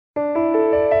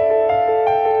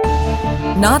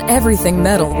Not everything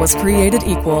metal was created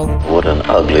equal. What an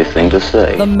ugly thing to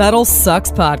say. The Metal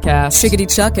Sucks Podcast.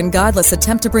 Shiggity Chuck and Godless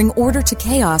attempt to bring order to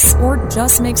chaos or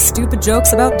just make stupid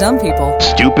jokes about dumb people.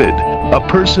 Stupid. A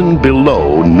person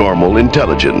below normal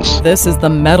intelligence. This is the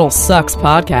Metal Sucks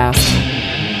Podcast.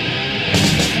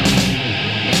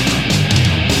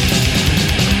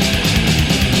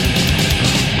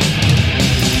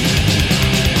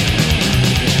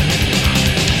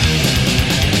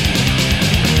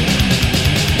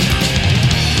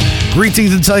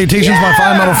 Greetings and salutations, my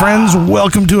fine metal friends.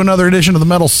 Welcome to another edition of the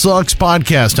Metal Sucks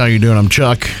Podcast. How you doing? I'm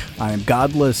Chuck. I am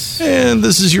Godless. And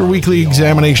this is your weekly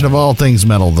examination of all things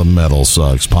metal, the Metal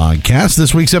Sucks Podcast.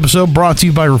 This week's episode brought to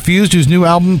you by Refused, whose new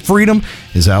album, Freedom,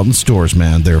 is out in stores,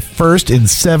 man. Their first in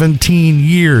 17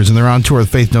 years, and they're on tour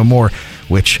with Faith No More,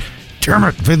 which... Damn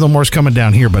it, Faith No More's coming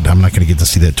down here, but I'm not going to get to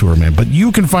see that tour, man. But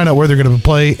you can find out where they're going to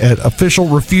play at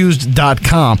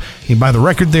officialrefused.com. You can buy the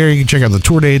record there. You can check out the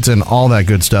tour dates and all that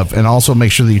good stuff. And also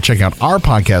make sure that you check out our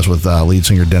podcast with lead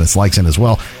singer Dennis Lyxon as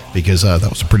well, because that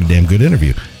was a pretty damn good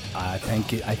interview.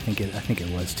 I think it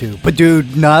was too. But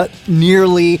dude, not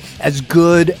nearly as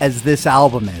good as this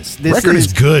album is. This record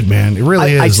is good, man. It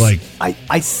really is.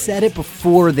 I said it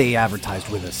before they advertised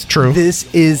with us. True.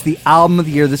 This is the album of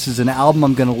the year. This is an album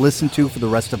I'm going to listen to for the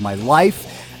rest of my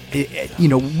life.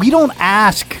 We don't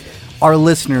ask our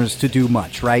listeners to do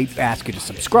much, right? Ask you to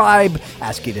subscribe,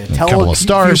 ask you to tell a couple of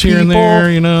stars here and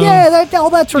there, Yeah,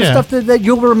 all that sort of stuff that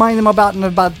you'll remind them about in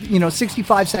about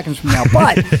 65 seconds from now.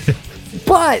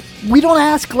 But we don't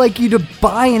ask you to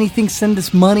buy anything, send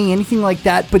us money, anything like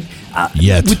that. But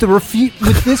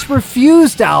with this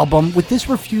Refused album,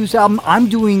 I'm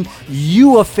doing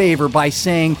you a favor by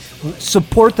saying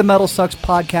support the Metal Sucks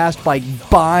Podcast by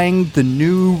buying the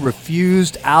new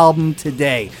Refused album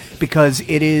today, because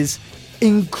it is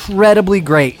incredibly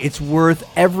great. It's worth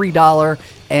every dollar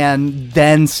and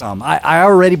then some. I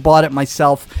already bought it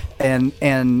myself, and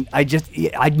I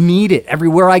need it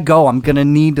everywhere I go. I'm gonna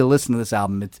need to listen to this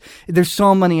album. There's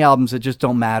so many albums that just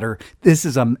don't matter. This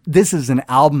is an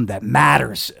album that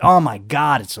matters. Oh my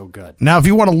God, it's so good. Now, if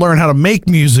you want to learn how to make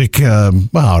music, I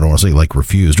don't want to say like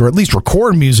Refused, or at least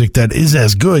record music that is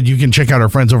as good, you can check out our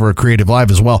friends over at Creative Live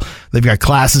as well. They've got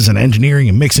classes in engineering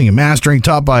and mixing and mastering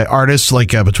taught by artists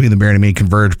like Between the Bear and Me,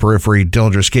 Converge, Periphery,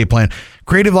 Dillinger Escape Plan.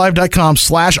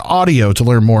 CreativeLive.com/audio to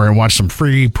learn more and watch some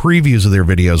free previews of their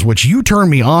videos, which you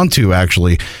turned me on to,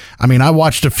 actually. I mean, I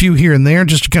watched a few here and there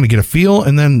just to kind of get a feel,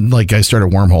 and then I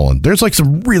started wormholing. There's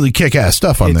some really kick-ass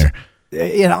stuff on there.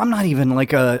 I'm not even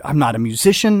I'm not a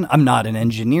musician. I'm not an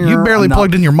engineer. You barely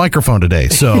plugged in your microphone today,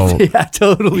 so yeah,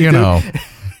 totally.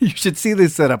 You should see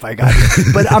this setup I got here.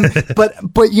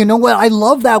 But you know what? I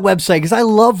love that website because I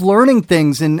love learning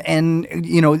things, and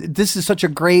this is such a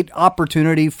great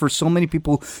opportunity for so many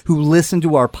people who listen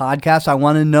to our podcast. I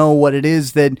want to know what it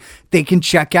is that they can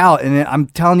check out, and I'm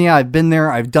telling you, I've been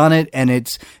there, I've done it, and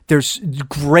there's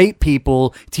great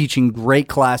people teaching great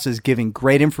classes, giving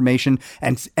great information,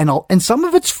 and some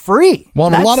of it's free. Well,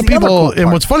 and a lot of people,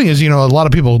 and what's funny is a lot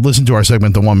of people listen to our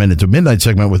segment, the 1 minute to midnight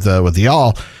segment with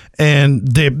y'all. And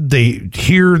they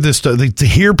hear this stuff. They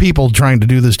hear people trying to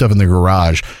do this stuff in their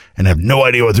garage and have no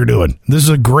idea what they're doing. This is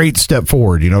a great step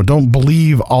forward. Don't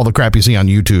believe all the crap you see on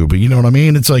YouTube. You know what I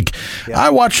mean? It's I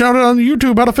watched out on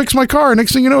YouTube how to fix my car.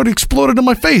 Next thing you know, it exploded in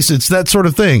my face. It's that sort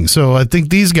of thing. So I think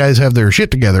these guys have their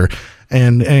shit together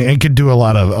and could do you a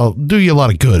lot of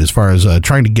good as far as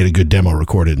trying to get a good demo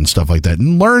recorded and stuff like that.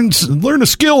 And learn a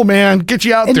skill, man. Get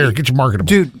you out there. Get you marketable,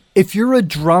 dude. If you're a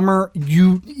drummer,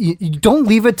 you don't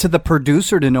leave it to the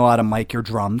producer to know how to mic your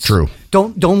drums. True.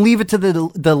 Don't leave it to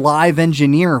the live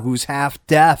engineer who's half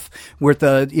deaf with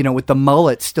the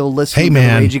mullet still listening to the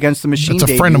Rage Against the Machine.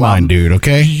 That's a friend of mine, dude.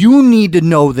 Okay. You need to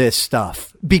know this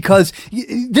stuff, because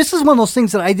this is one of those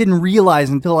things that I didn't realize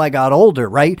until I got older.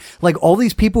 Right? All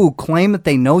these people who claim that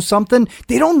they know something,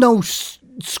 they don't know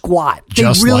squat. They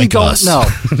just really like don't us. know.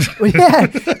 Yeah,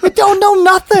 they don't know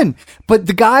nothing. But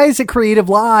the guys at Creative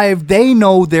Live, they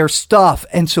know their stuff.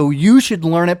 And so you should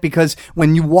learn it, because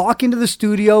when you walk into the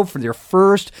studio for your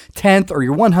first 10th or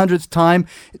your 100th time,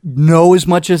 know as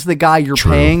much as the guy you're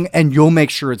paying, and you'll make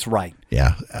sure it's right.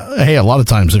 Yeah. Hey, a lot of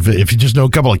times if you just know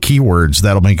a couple of keywords,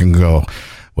 that'll make them go,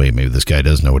 wait, maybe this guy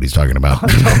does know what he's talking about.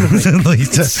 It's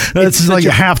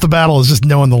half the battle is just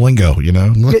knowing the lingo,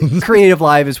 Creative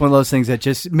Live is one of those things that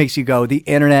just makes you go, the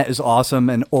internet is awesome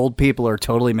and old people are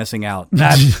totally missing out.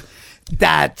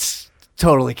 That's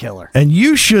totally killer. And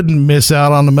you shouldn't miss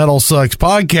out on the Metal Sucks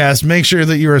Podcast. Make sure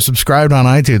that you are subscribed on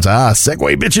iTunes.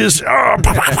 Segue, bitches.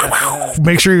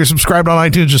 Make sure you're subscribed on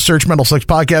iTunes. Just search Metal Sucks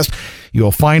Podcast.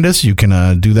 you'll find us. You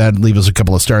can do that, leave us a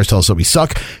couple of stars, tell us that we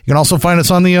suck. You can also find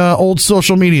us on the old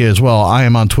social media as well. I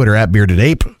am on Twitter at Bearded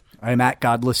Ape. I'm at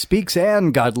Godless Speaks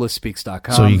and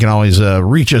godlessspeaks.com. So you can always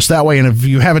reach us that way. And if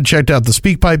you haven't checked out the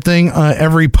SpeakPipe thing,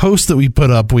 every post that we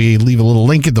put up, we leave a little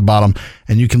link at the bottom,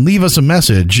 and you can leave us a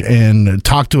message and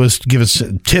talk to us, give us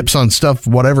tips on stuff,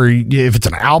 whatever. If it's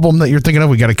an album that you're thinking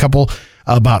of, we got a couple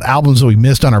about albums that we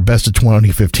missed on our Best of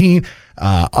 2015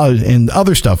 and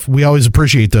other stuff. We always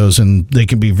appreciate those, and they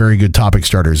can be very good topic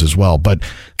starters as well. But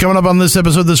coming up on this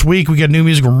episode this week, we got new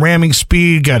music from Ramming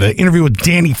Speed, got an interview with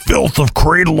Dani Filth of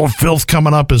Cradle of Filth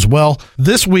coming up as well.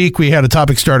 This week, we had a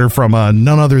topic starter from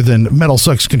none other than Metal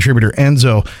Sucks contributor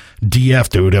Enzo DF,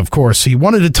 dude. Of course, he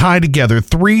wanted to tie together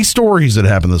 3 stories that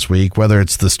happened this week, whether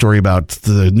it's the story about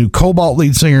the new Cobalt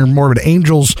lead singer, Morbid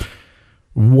Angels,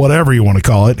 whatever you want to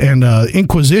call it, and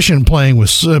Inquisition playing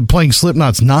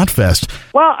Slipknot's Knotfest.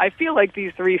 Well, I feel like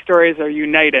these 3 stories are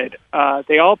united.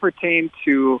 They all pertain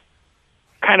to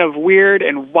kind of weird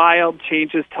and wild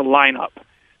changes to lineup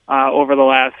over the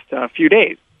last few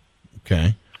days.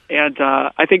 Okay. And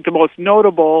I think the most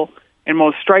notable and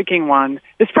most striking one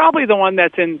is probably the one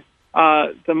that's in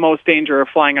the most danger of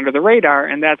flying under the radar,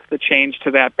 and that's the change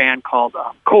to that band called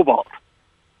Cobalt.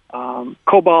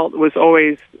 Cobalt was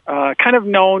always kind of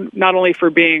known not only for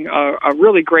being a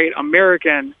really great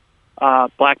American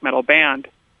black metal band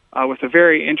with a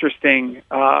very interesting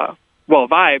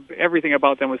vibe. Everything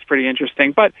about them was pretty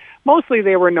interesting, but mostly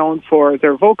they were known for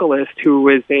their vocalist, who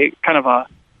is a kind of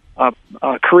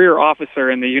a career officer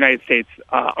in the United States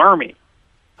Army.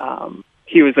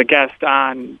 He was a guest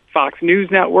on Fox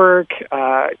News Network.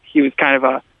 He was kind of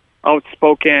a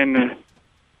outspoken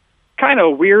kind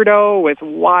of weirdo with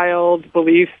wild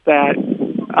beliefs that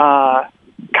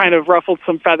kind of ruffled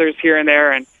some feathers here and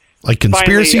there, and like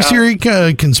conspiracy theory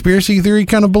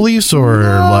kind of beliefs, or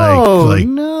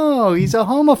no, he's a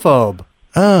homophobe.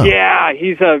 Oh. Yeah,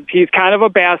 he's kind of a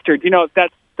bastard. You know,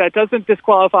 that doesn't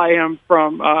disqualify him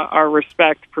from our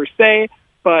respect per se,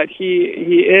 but he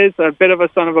is a bit of a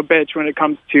son of a bitch when it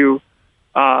comes to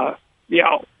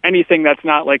anything that's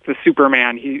not like the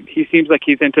Superman. He seems like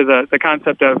he's into the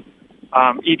concept of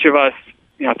each of us,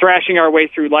 thrashing our way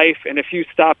through life, and if you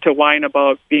stop to whine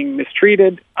about being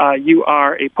mistreated, you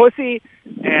are a pussy,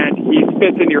 and he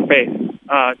spits in your face.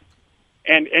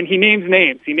 And he names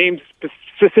names. He names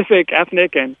specific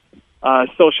ethnic and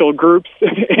social groups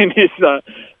in his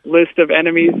list of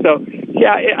enemies. So,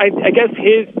 yeah, I guess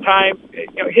his time,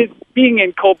 his being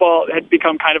in Cobalt had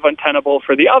become kind of untenable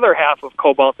for the other half of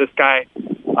Cobalt, this guy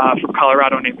from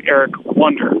Colorado named Eric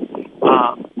Wonder.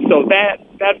 So that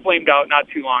flamed out not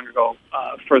too long ago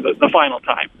for the final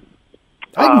time.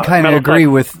 I can kind of agree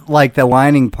with like the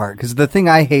whining part, because the thing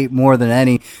I hate more than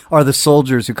any are the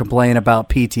soldiers who complain about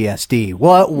PTSD.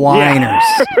 What whiners?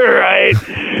 Yeah, right.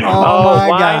 Oh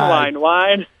my God.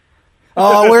 Whine.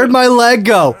 Oh, where'd my leg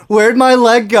go?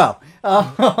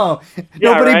 Oh,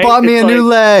 nobody bought me a new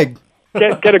leg.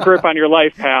 Get a grip on your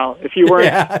life, pal. If you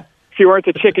weren't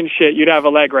the chicken shit, you'd have a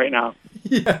leg right now.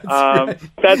 Yeah, right.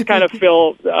 That's kind of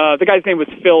Phil. The guy's name was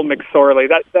Phil McSorley.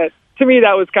 That to me,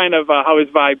 that was kind of how his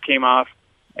vibe came off.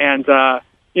 And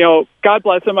God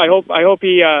bless him. I hope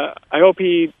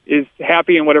he is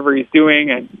happy in whatever he's doing,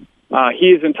 and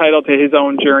he is entitled to his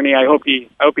own journey. I hope he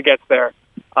gets there.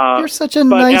 You're such a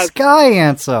nice guy,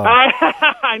 Anso.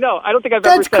 I know. I don't think I've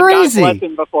ever That's said crazy. God bless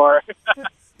him before.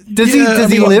 Does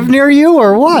he live near you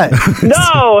or what?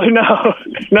 No.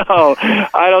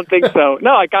 I don't think so.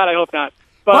 No, God, I hope not.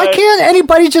 But why can't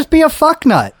anybody just be a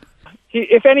fucknut?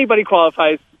 If anybody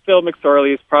qualifies, Phil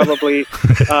McSorley is probably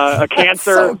a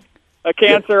cancer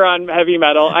on heavy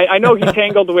metal. I know he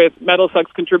tangled with Metal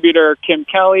Sucks contributor Kim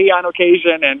Kelly on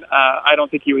occasion, and I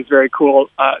don't think he was very cool.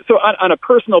 So on a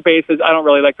personal basis, I don't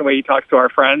really like the way he talks to our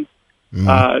friends.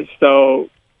 So,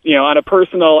 on a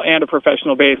personal and a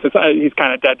professional basis, he's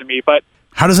kind of dead to me. But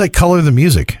how does that color the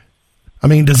music? I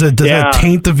mean, does that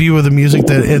taint the view of the music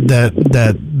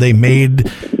that they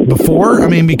made before? I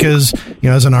mean, because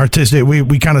as an artist,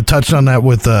 we kind of touched on that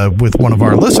with one of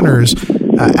our listeners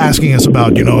asking us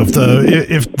about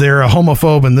if they're a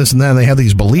homophobe and this and that, and they have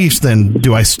these beliefs, then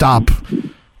do I stop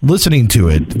listening to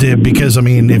it? Because I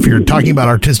mean, if you're talking about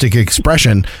artistic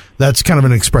expression, that's kind of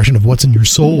an expression of what's in your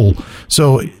soul.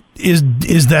 So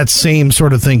is that same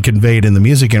sort of thing conveyed in the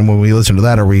music? And when we listen to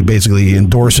that, are we basically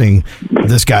endorsing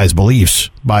this guy's beliefs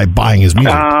by buying his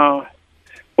music?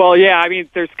 Well, yeah. I mean,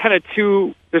 there's kind of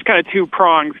two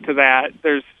prongs to that.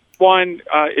 There's one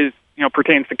is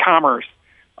pertains to commerce.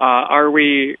 Are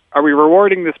we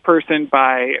rewarding this person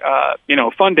by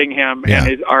funding him and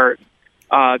his art?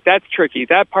 That's tricky.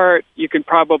 That part you could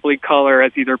probably color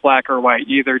as either black or white.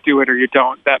 You either do it or you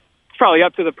don't. That's probably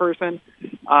up to the person.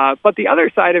 But the other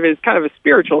side of it is kind of a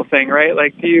spiritual thing, right?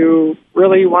 Like, do you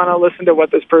really want to listen to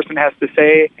what this person has to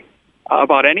say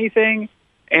about anything?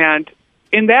 And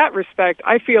in that respect,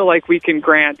 I feel like we can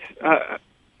grant.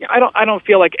 I don't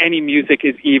feel like any music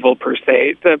is evil per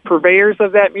se. The purveyors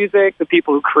of that music, the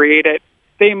people who create it,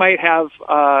 they might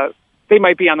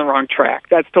be on the wrong track.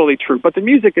 That's totally true. But the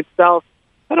music itself,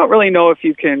 I don't really know if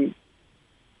you can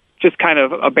just kind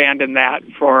of abandon that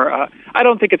for. I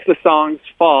don't think it's the song's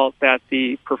fault that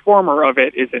the performer of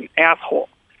it is an asshole.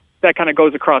 That kind of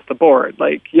goes across the board.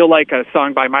 Like, you'll like a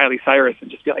song by Miley Cyrus and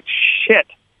just be like, shit,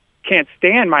 can't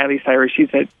stand Miley Cyrus.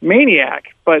 She's a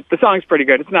maniac. But the song's pretty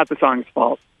good. It's not the song's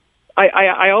fault.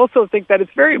 I also think that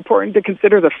it's very important to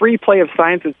consider the free play of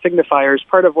signs and signifiers.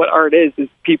 Part of what art is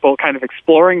people kind of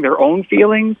exploring their own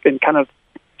feelings and kind of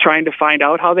trying to find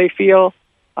out how they feel,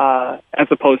 as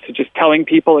opposed to just telling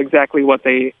people exactly what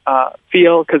they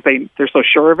feel because they're so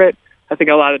sure of it. I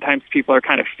think a lot of times people are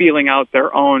kind of feeling out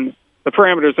the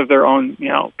parameters of their own,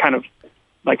 kind of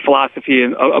like philosophy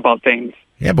about things.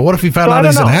 Yeah, but what if we found out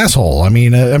he's an asshole? I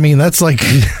mean, that's like,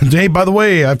 hey, by the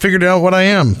way, I figured out what I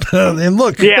am, and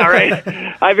look. Yeah,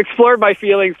 right. I've explored my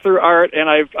feelings through art, and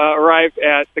I've arrived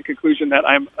at the conclusion that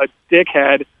I'm a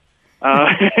dickhead,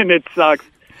 and it sucks.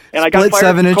 And Split I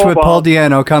got 7-inch with Paul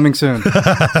Diano coming soon.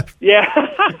 Yeah,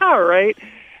 right.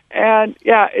 And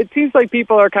yeah, it seems like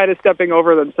people are kind of stepping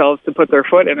over themselves to put their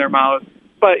foot in their mouth.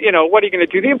 But what are you going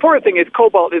to do? The important thing is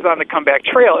Cobalt is on the comeback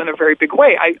trail in a very big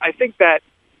way. I think that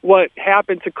what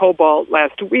happened to Cobalt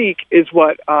last week is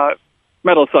what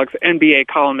Metal Sucks NBA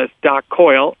columnist Doc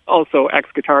Coyle, also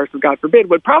ex-guitarist of God Forbid,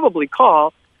 would probably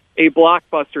call a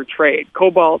blockbuster trade.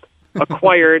 Cobalt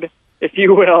acquired, if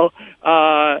you will,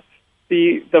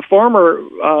 the former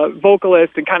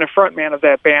vocalist and kind of frontman of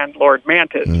that band, Lord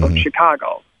Mantis, from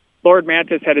Chicago. Lord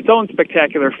Mantis had its own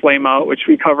spectacular flame out, which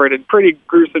we covered in pretty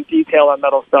gruesome detail on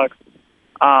Metal Sucks.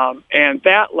 And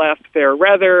that left their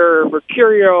rather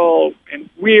mercurial and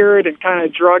weird and kind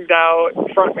of drugged out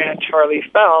frontman Charlie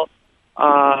Fell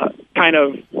kind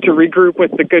of to regroup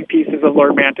with the good pieces of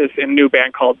Lord Mantis in a new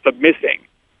band called The Missing.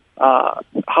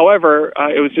 However,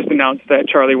 it was just announced that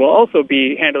Charlie will also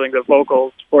be handling the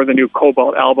vocals for the new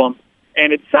Cobalt album.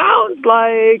 And it sounds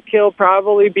like he'll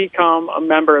probably become a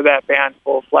member of that band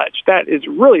full-fledged. That is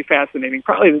really fascinating.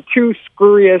 Probably the two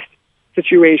screwiest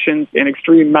situations in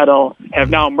extreme metal have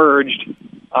now merged.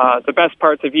 The best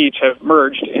parts of each have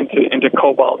merged into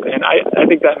Cobalt. And I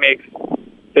think that makes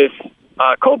this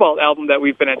Cobalt album that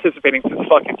we've been anticipating since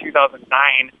fucking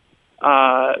 2009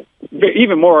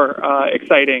 even more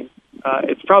exciting.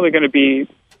 It's probably going to be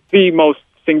the most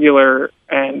singular,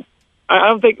 and I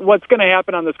don't think what's going to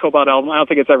happen on this Cobalt album, I don't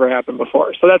think it's ever happened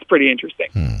before. So that's pretty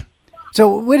interesting.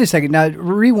 So wait a second. Now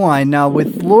rewind. Now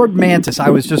with Lord Mantis, I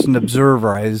was just an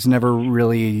observer. I was never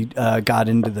really got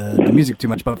into the music too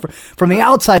much. But from the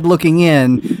outside looking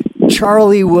in,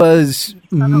 Charlie was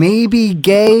maybe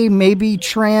gay, maybe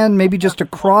trans, maybe just a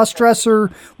cross-dresser.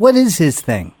 What is his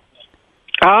thing?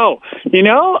 Oh,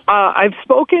 I've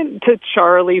spoken to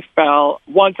Charlie Fell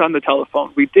once on the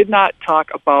telephone. We did not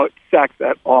talk about sex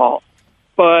at all.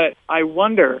 But I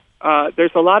wonder,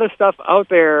 there's a lot of stuff out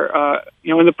there,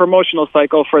 in the promotional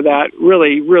cycle for that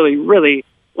really, really, really,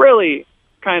 really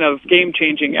kind of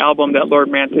game-changing album that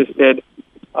Lord Mantis did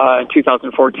in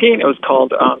 2014. It was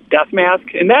called Death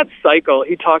Mask. In that cycle,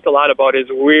 he talked a lot about his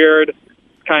weird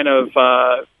kind of,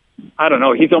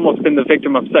 he's almost been the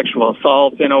victim of sexual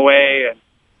assault in a way,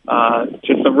 and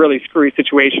just some really screwy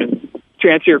situations. To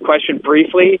answer your question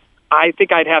briefly, I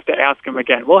think I'd have to ask him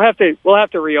again. We'll have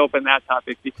to reopen that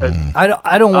topic because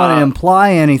I don't want to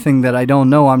imply anything that I don't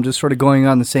know. I'm just sort of going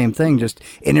on the same thing. Just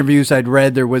interviews I'd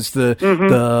read. There was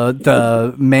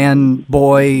the man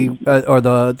boy or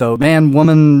the man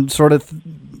woman sort of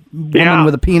woman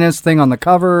with a penis thing on the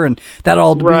cover, and that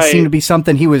all seemed to be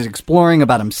something he was exploring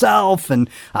about himself. And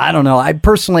I don't know.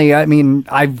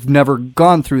 I've never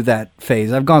gone through that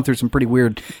phase. I've gone through some pretty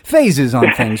weird phases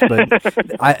on things, but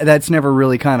that's never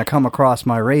really kind of come across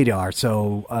my radar.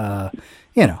 So,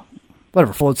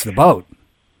 whatever floats the boat.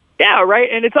 Yeah, right.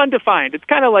 And it's undefined. It's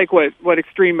kind of like what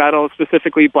extreme metal,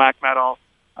 specifically black metal,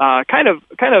 kind of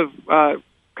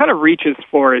reaches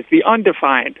for is the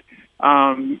undefined.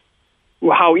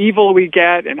 How evil we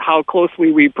get and how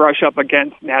closely we brush up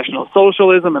against National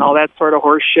Socialism and all that sort of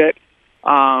horse shit.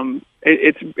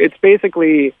 It's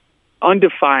basically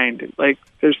undefined. Like,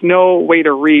 there's no way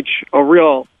to reach a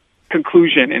real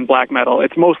conclusion in black metal.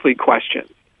 It's mostly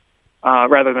questions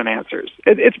rather than answers.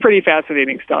 It's pretty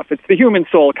fascinating stuff. It's the human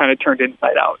soul kind of turned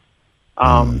inside out.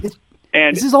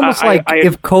 And this is almost like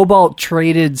if Cobalt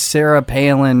traded Sarah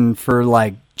Palin for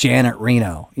like Janet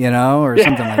Reno, or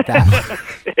something like that.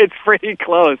 It's pretty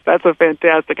close. That's a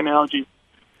fantastic analogy.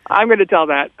 I'm going to tell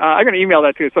that. I'm going to email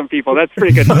that to some people. That's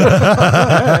pretty good.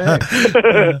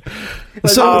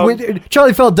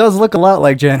 Charlie Feld does look a lot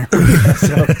like Janet Reno.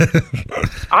 So.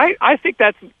 I think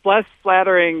that's less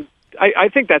flattering. I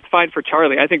think that's fine for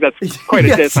Charlie. I think that's quite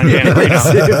a diss on Janet Reno.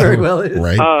 It very well is.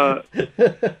 Right.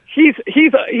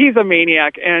 He's a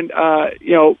maniac, and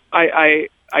I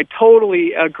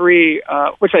totally agree.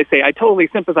 I totally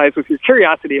sympathize with your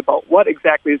curiosity about what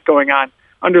exactly is going on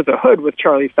under the hood with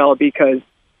Charlie Feld, because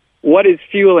what is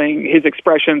fueling his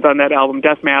expressions on that album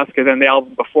Death Mask, and then the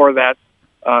album before that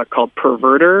called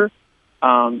Perverter.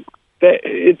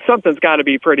 Something's got to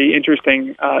be pretty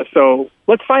interesting. So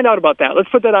let's find out about that. Let's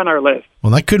put that on our list.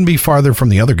 Well, that couldn't be farther from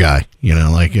the other guy,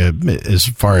 as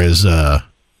far as,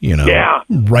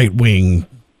 right wing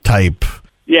type.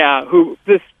 Yeah, who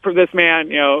this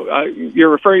man, you're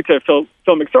referring to Phil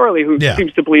McSorley, who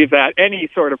seems to believe that any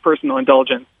sort of personal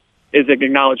indulgence is an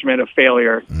acknowledgement of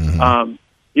failure. Mm-hmm.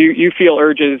 You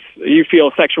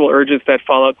feel sexual urges that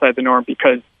fall outside the norm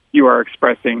because you are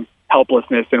expressing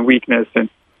helplessness and weakness, and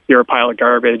you're a pile of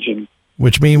garbage, and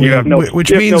which means no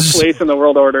place in the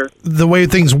world order. The way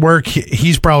things work,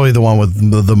 he's probably the one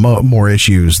with the more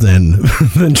issues than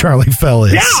Charlie Fell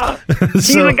is. Yeah,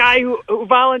 he's a guy who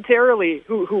voluntarily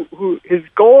who his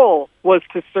goal was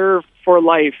to serve for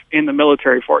life in the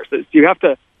military forces. You have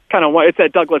to it's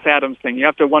that Douglas Adams thing. You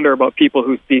have to wonder about people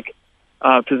who seek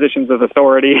positions of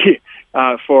authority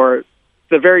for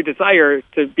the very desire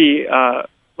to be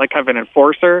like kind of an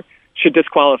enforcer should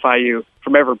disqualify you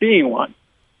from ever being one.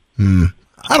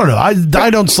 I don't know. I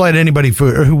don't slight anybody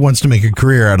who wants to make a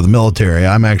career out of the military.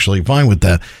 I'm actually fine with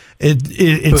that.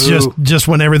 It's just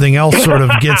when everything else sort of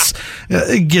gets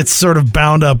sort of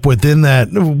bound up within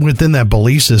that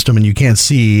belief system, and you can't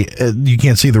see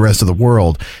the rest of the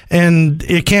world, and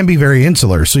it can be very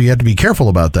insular. So you have to be careful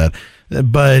about that.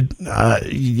 But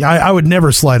I would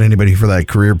never slide anybody for that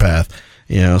career path.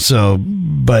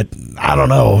 But I don't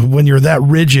know, when you're that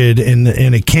rigid and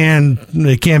it can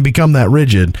become that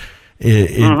rigid,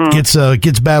 it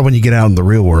gets bad when you get out in the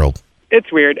real world. It's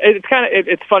weird.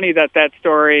 It's funny that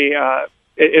story,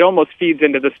 it almost feeds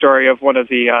into the story of one of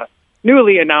the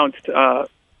newly announced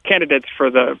candidates for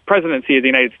the presidency of the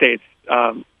United States.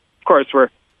 Of course, we're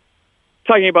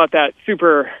talking about that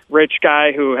super rich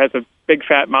guy who has a big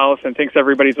fat mouth and thinks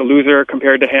everybody's a loser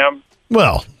compared to him.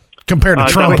 Well, compared to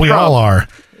Trump, we all are.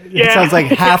 Yeah. It sounds like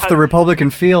half the Republican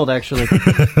field, actually.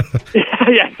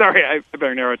 Yeah, sorry, I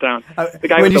better narrow it down. The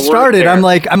guy when you started, I'm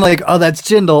like, oh, that's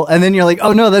Jindal, and then you're like,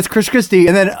 oh no, that's Chris Christie,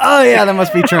 and then, oh yeah, that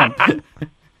must be Trump.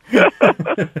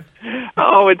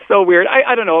 Oh, it's so weird.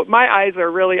 I don't know. My eyes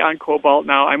are really on Cobalt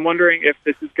now. I'm wondering if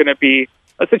this is going to be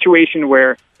a situation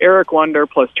where Eric Wonder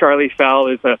plus Charlie Fell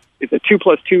is a 2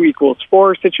 + 2 =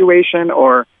 4 situation,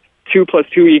 or 2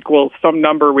 + 2 = some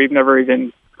number we've never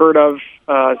even heard of,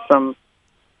 some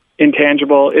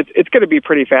intangible. It's going to be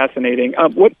pretty fascinating.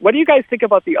 What do you guys think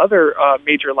about the other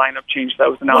major lineup change that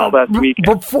was announced last week?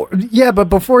 But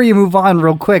before you move on,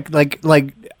 real quick,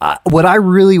 what I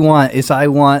really want is I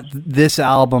want this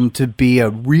album to be a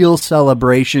real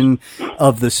celebration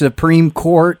of the Supreme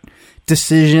Court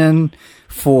decision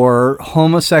for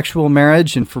homosexual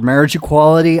marriage and for marriage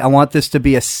equality. I want this to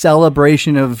be a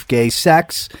celebration of gay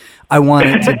sex. I want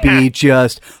it to be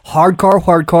just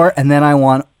hardcore, and then I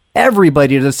want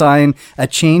everybody to sign a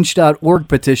change.org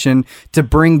petition to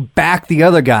bring back the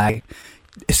other guy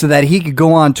so that he could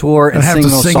go on tour and sing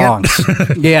those songs.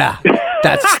 Yeah,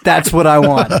 that's what I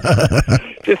want.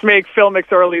 Just make Phil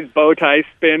McSorley's bow tie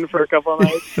spin for a couple of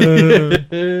nights.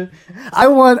 I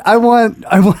want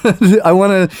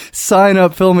to sign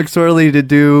up Phil McSorley to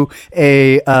do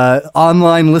a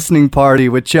online listening party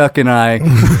with Chuck and I.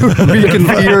 We can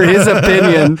hear his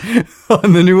opinion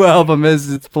on the new album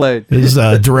as it's played. His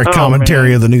direct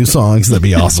commentary of the new songs. That'd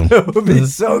be awesome. That would be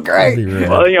so great.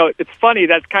 Well, it's funny.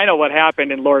 That's kind of what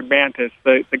happened in Lord Mantis.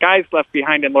 The guys left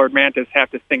behind in Lord Mantis have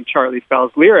to sing Charlie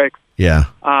Fell's lyrics. Yeah.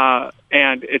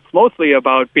 And it's mostly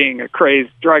about being a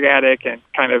crazed drug addict and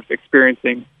kind of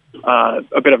experiencing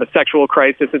a bit of a sexual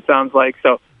crisis, it sounds like.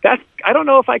 So I don't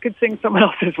know if I could sing someone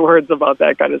else's words about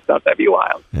that kind of stuff. That'd be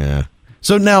wild. Yeah.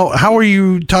 So now, how are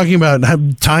you talking about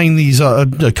tying these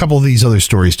a couple of these other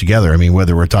stories together? I mean,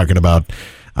 whether we're talking about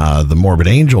the Morbid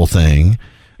Angel thing,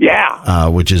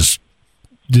 which is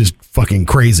just fucking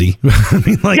crazy. I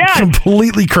mean,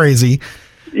 completely crazy.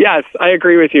 Yes, I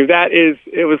agree with you.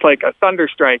 It was like a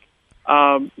thunderstrike.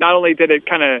 Not only did it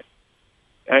kind of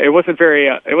it wasn't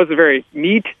very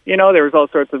neat. You know, there was all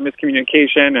sorts of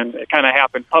miscommunication, and it kind of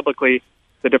happened publicly,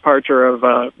 the departure of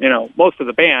most of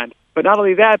the band. But not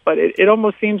only that, but it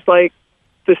almost seems like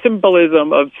the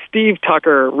symbolism of Steve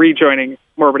Tucker rejoining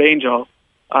Morbid Angel.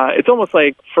 It's almost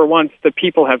like for once the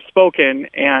people have spoken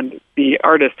and the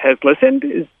artist has listened.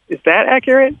 Is that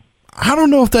accurate? I don't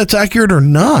know if that's accurate or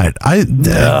not.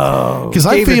 Because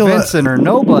I feel Vincent or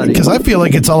nobody. Because I feel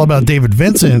like it's all about David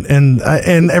Vincent, and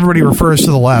everybody refers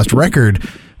to the last record.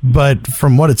 But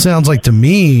from what it sounds like to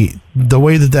me, the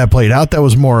way that played out, that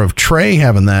was more of Trey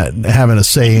having a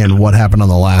say in what happened on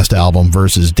the last album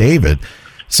versus David.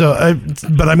 So,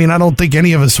 but I mean, I don't think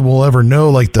any of us will ever know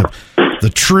like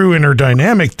the true inner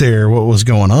dynamic there, what was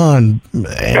going on,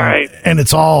 and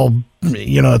it's all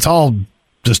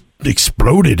just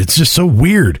exploded. It's just so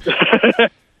weird.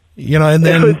 And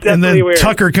then weird.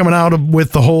 Tucker coming out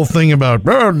with the whole thing about,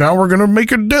 now we're going to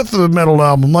make a death metal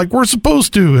album like we're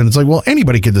supposed to. And it's like, well,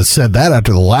 anybody could have said that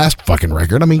after the last fucking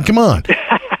record. I mean, come on.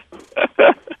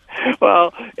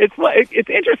 Well, it's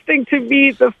interesting to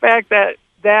me, the fact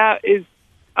that is,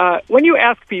 when you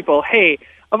ask people, hey,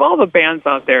 of all the bands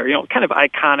out there, kind of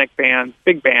iconic bands,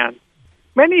 big bands,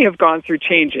 many have gone through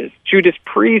changes. Judas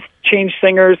Priest changed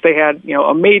singers. They had,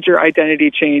 a major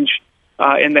identity change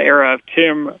in the era of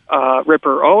Tim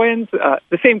Ripper Owens.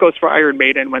 The same goes for Iron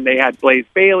Maiden when they had Blaze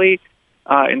Bayley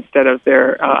instead of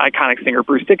their iconic singer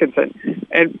Bruce Dickinson.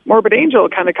 And Morbid Angel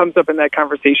kind of comes up in that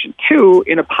conversation too,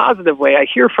 in a positive way. I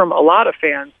hear from a lot of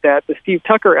fans that the Steve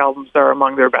Tucker albums are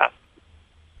among their best.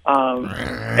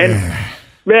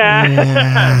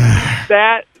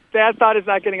 That thought is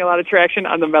not getting a lot of traction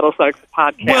on the Metal Sucks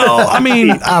podcast. Well, I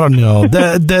mean, I don't know.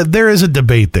 There is a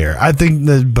debate there. I think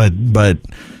that, but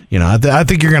I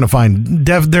think you're going to find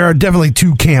there are definitely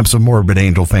two camps of Morbid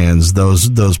Angel fans.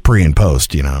 Those pre and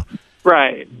post.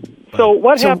 Right. So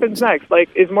what happens next? Like,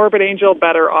 is Morbid Angel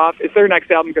better off? Is their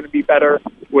next album going to be better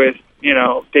with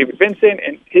David Vincent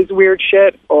and his weird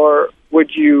shit, or would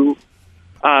you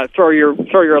throw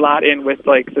your lot in with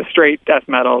like the straight death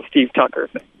metal Steve Tucker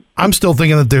thing? I'm still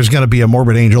thinking that there's going to be a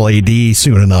Morbid Angel AD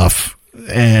soon enough.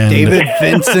 And David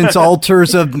Vincent's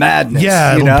Altars of Madness.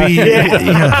 Yeah, it'll be.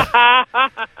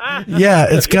 Yeah,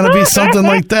 it's going to be something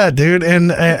like that, dude.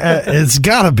 And it's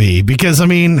got to be because, I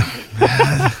mean.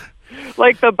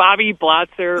 Like the Bobby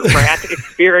Blotzer rat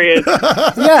experience.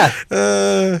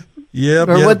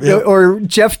 Yeah. Or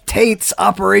Jeff Tate's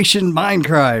Operation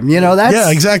Mindcrime. Yeah,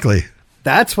 exactly.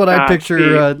 That's what I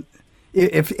picture.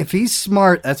 If he's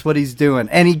smart, that's what he's doing.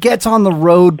 And he gets on the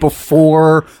road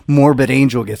before Morbid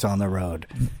Angel gets on the road.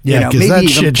 Yeah, because that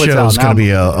shit show is going to be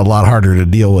a lot harder to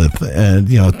deal with. And,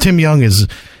 Tim Young is...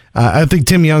 I think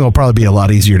Tim Young will probably be a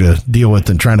lot easier to deal with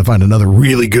than trying to find another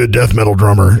really good death metal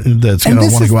drummer that's going to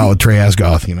want to go out with Trey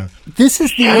Asgoth, This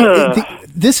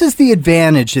is the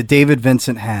advantage that David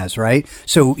Vincent has, right?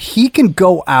 So he can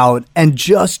go out and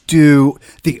just do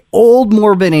the old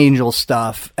Morbid Angel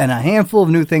stuff and a handful of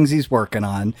new things he's working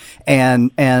on,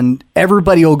 and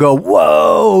everybody will go,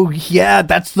 whoa, yeah,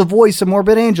 that's the voice of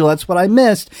Morbid Angel. That's what I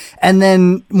missed. And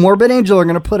then Morbid Angel are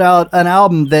going to put out an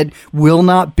album that will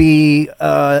not be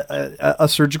a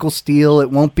Surgical Steel. It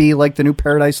won't be like the new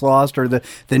Paradise Lost or the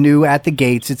new At the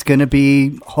Gates. It's going to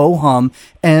be ho-hum,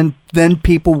 and then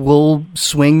people will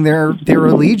swing their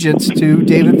allegiance to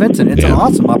David Vincent. It's an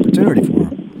awesome opportunity for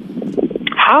him.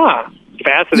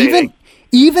 Fascinating.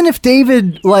 Even if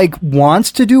David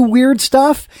wants to do weird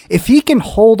stuff, if he can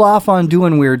hold off on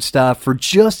doing weird stuff for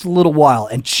just a little while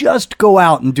and just go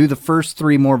out and do the first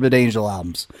 3 Morbid Angel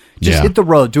albums, just hit the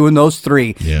road doing those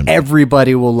 3,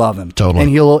 everybody will love him. Totally.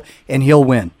 And he'll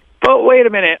win. But wait a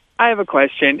minute. I have a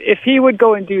question. If he would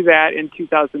go and do that in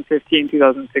 2015,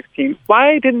 2016,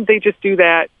 why didn't they just do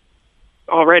that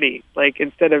already? Like,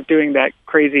 instead of doing that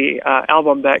crazy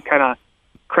album that kind of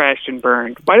crashed and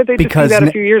burned. Why did they just do that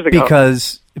a few years ago?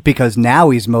 Because now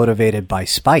he's motivated by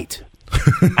spite.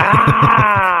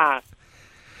 Now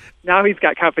he's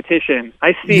got competition.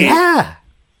 I see.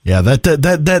 Yeah,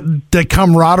 that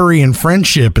camaraderie and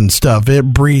friendship and stuff,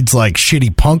 it breeds like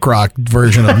shitty punk rock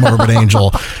version of Morbid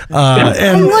Angel. And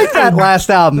I like that last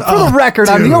album. For the record,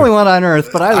 dude, I'm the only one on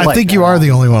earth, but I think you are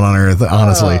the only one on earth,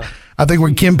 honestly. I think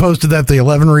when Kim posted that, the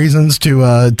 11 reasons to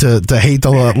hate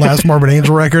the last Morbid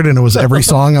Angel record, and it was every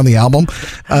song on the album,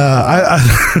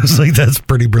 I was like, that's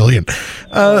pretty brilliant.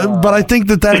 But I think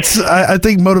I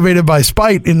think motivated by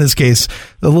spite in this case,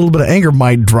 a little bit of anger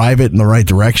might drive it in the right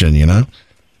direction,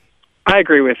 I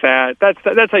agree with that.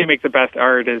 That's how you make the best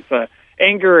art, is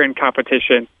anger and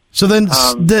competition. So then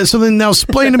now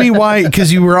explain to me why,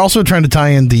 because you were also trying to tie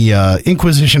in the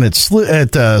Inquisition at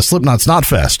Slipknot's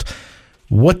Knotfest.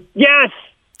 What? Yes.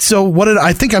 So what did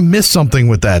I think I missed something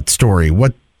with that story?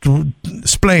 What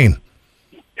explain?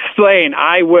 Explain.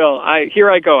 I will. Here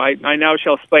I go. I now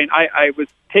shall explain. I was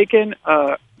taken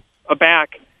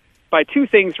aback by two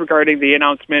things regarding the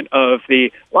announcement of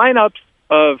the lineups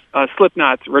of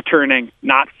Slipknot's returning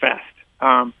Knotfest.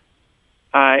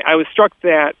 I was struck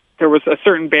that there was a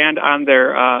certain band on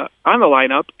their on the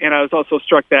lineup, and I was also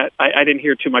struck that I didn't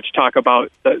hear too much talk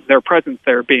about their presence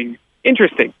there being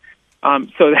interesting.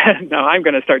 So that, now I'm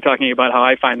going to start talking about how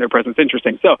I find their presence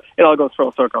interesting. So it all goes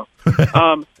full circle.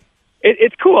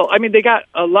 It's cool. I mean, they got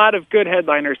a lot of good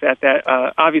headliners at that.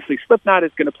 Obviously, Slipknot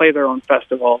is going to play their own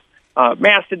festival.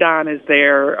 Mastodon is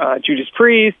there. Judas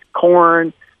Priest,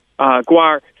 Korn,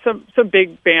 Gwar. Some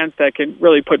big bands that can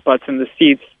really put butts in the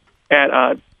seats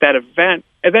at that event.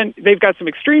 And then they've got some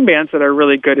extreme bands that are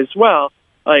really good as well.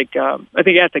 Like I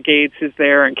think At the Gates is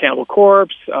there, and Cannibal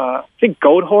Corpse. I think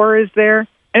Goat Horror is there.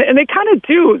 And they kind of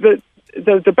do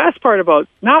the best part about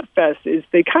Knotfest is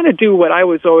they kind of do what I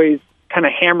was always kind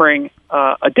of hammering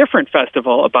a different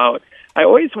festival about. I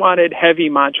always wanted Heavy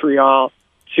Montreal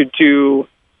to do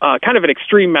kind of an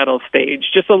extreme metal stage,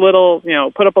 just a little,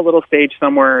 put up a little stage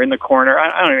somewhere in the corner.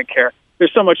 I don't even care.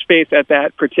 There's so much space at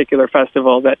that particular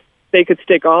festival that they could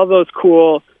stick all those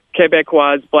cool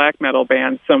Quebecois black metal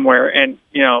bands somewhere, and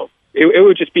it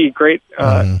would just be great.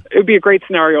 It would be a great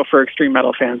scenario for extreme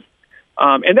metal fans.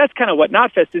 And that's kind of what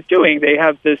Knotfest is doing. They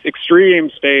have this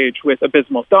extreme stage with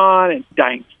Abysmal Dawn and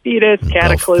Dying Fetus,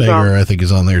 Cataclysm. Belfager, I think,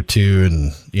 is on there too,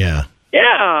 and yeah.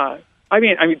 I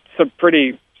mean, some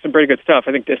pretty good stuff.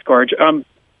 I think Disgorge. And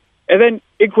then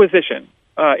Inquisition.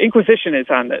 Inquisition is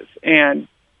on this, and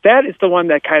that is the one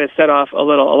that kind of set off a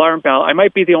little alarm bell. I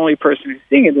might be the only person who's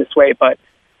seeing it this way, but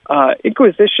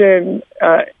Inquisition,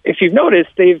 if you've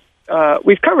noticed,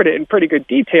 we've covered it in pretty good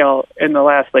detail in the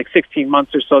last 16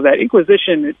 months or so. That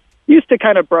Inquisition used to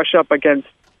kind of brush up against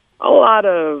a lot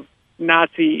of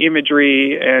Nazi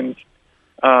imagery, and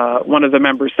one of the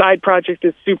members' side project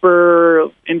is super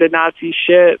into Nazi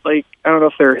shit. I don't know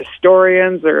if they're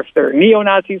historians or if they're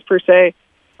neo-Nazis per se,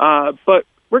 but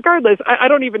regardless, I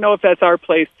don't even know if that's our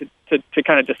place to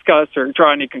kind of discuss or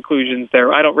draw any conclusions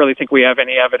there. I don't really think we have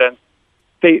any evidence.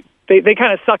 They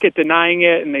kind of suck at denying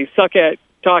it, and they suck at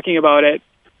talking about it.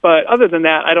 But other than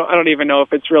that, I don't even know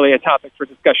if it's really a topic for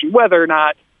discussion whether or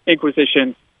not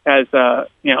Inquisition has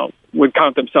would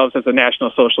count themselves as a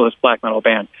National Socialist black metal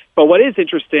band. But what is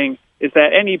interesting is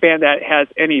that any band that has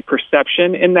any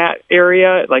perception in that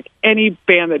area, any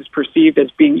band that is perceived as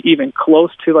being even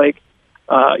close to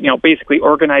basically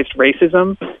organized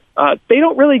racism, they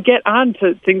don't really get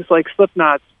onto things like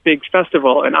Slipknot's big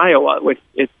festival in Iowa with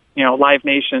its Live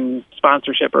Nation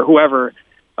sponsorship or whoever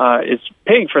is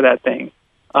paying for that thing.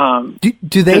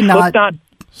 Do they not?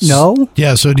 No.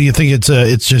 Yeah. So do you think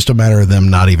it's just a matter of them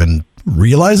not even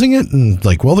realizing it and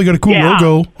they got a cool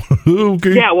logo?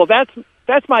 Okay. Yeah. Well,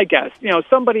 that's my guess.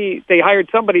 They hired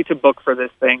somebody to book for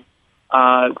this thing.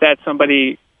 That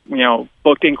somebody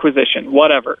booked Inquisition.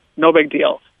 Whatever. No big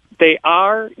deal. They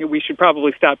are. We should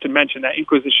probably stop to mention that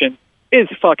Inquisition is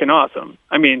fucking awesome.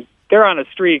 I mean, they're on a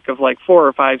streak of 4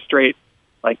 or 5 straight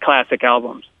classic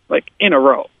albums in a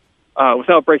row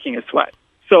without breaking a sweat.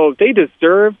 So they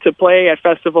deserve to play at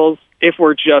festivals if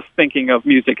we're just thinking of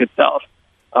music itself.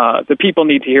 The people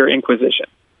need to hear Inquisition.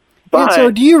 But, and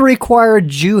so do you require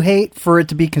Jew hate for it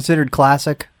to be considered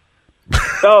classic?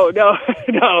 No.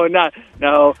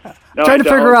 Trying to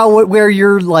figure out where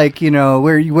you're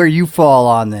where you fall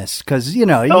on this, because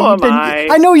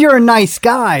I know you're a nice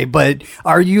guy, but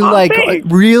are you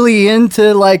really into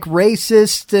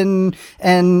racist and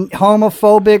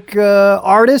homophobic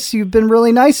artists? You've been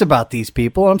really nice about these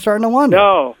people. I'm starting to wonder.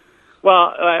 No,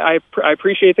 well, I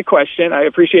appreciate the question. I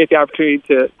appreciate the opportunity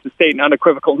to state an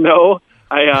unequivocal no.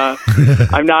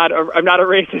 I'm not a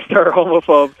racist or a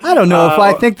homophobe. I don't know if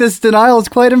I think this denial is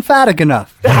quite emphatic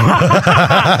enough.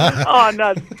 Oh,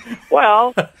 no.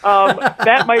 Well,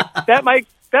 that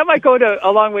might go to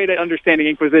a long way to understanding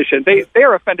Inquisition. They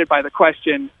are offended by the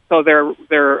question, so their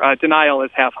denial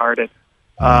is half-hearted.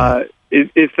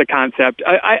 Is the concept.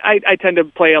 I tend to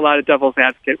play a lot of devil's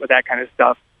advocate with that kind of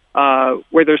stuff.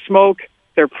 Where there's smoke,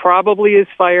 there probably is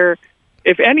fire.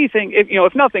 If anything,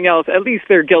 if nothing else, at least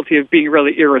they're guilty of being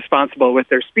really irresponsible with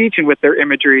their speech and with their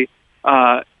imagery.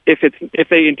 If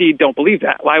they indeed don't believe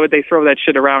that, why would they throw that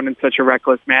shit around in such a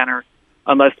reckless manner?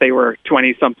 Unless they were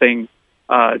 20-something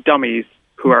dummies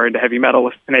who are into heavy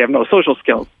metal and they have no social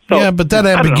skills. So, yeah, but that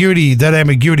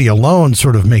ambiguity alone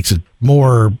sort of makes it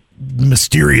more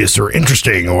mysterious or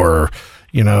interesting, or.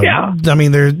 Yeah. I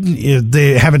mean,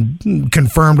 they haven't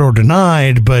confirmed or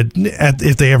denied, but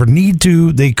if they ever need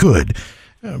to, they could.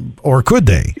 Or could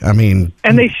they? I mean,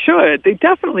 and they should. They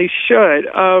definitely should.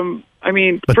 I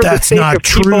mean, but for that's the sake not of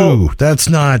true. people, That's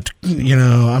not,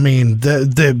 I mean,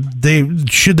 they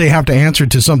should they have to answer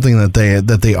to something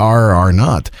that they are or are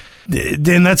not.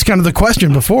 And that's kind of the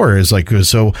question before is like,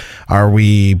 so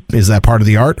is that part of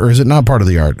the art or is it not part of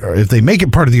the art? Or if they make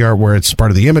it part of the art where it's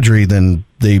part of the imagery, then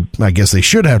I guess they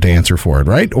should have to answer for it,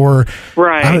 right? Or,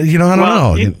 right. I don't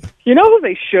know. You know who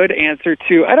they should answer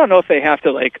to? I don't know if they have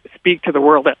to like speak to the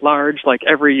world at large, like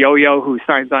every yo-yo who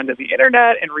signs onto the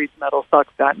internet and reads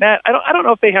metalsucks.net. I don't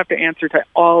know if they have to answer to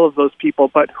all of those people,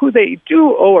 but who they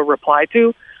do owe a reply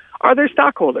to are their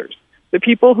stockholders, the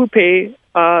people who pay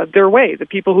their way, the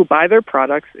people who buy their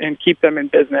products and keep them in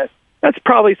business. That's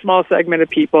probably a small segment of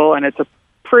people, and it's a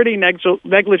pretty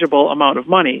negligible amount of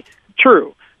money.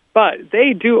 True. But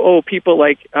they do owe people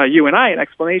like you and I an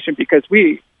explanation because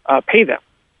we pay them.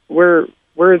 We're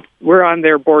on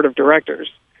their board of directors.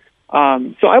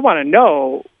 So I want to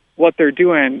know what they're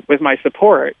doing with my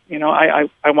support. I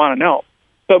want to know.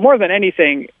 But more than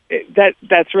anything,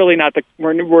 that's really not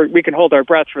we can hold our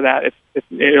breath for that.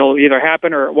 It'll either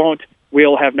happen or it won't.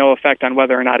 We'll have no effect on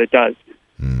whether or not it does.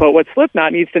 But what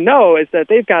Slipknot needs to know is that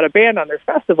they've got a band on their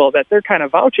festival that they're kind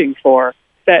of vouching for,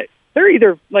 that they're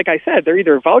either, like I said, they're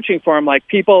either vouching for them like,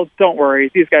 people, don't worry,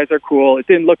 these guys are cool. It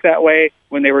didn't look that way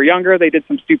when they were younger. They did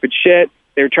some stupid shit.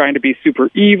 They were trying to be super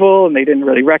evil, and they didn't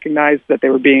really recognize that they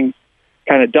were being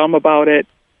kind of dumb about it.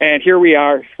 And here we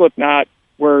are, Slipknot,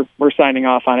 we're signing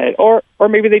off on it. Or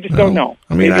maybe they just don't know.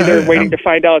 I mean, maybe they're waiting to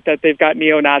find out that they've got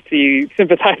neo-Nazi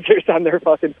sympathizers on their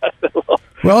fucking festival.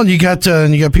 Well, you got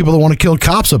people that want to kill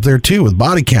cops up there too with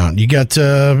body count. You got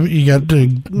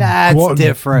it's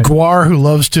different. Guar who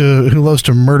loves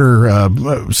to murder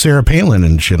Sarah Palin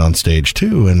and shit on stage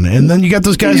too, and then you got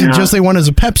those guys that just they want as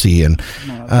a Pepsi and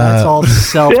that's all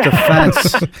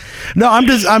self-defense. No,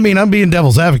 I'm being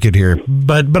devil's advocate here,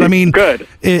 but I mean, good.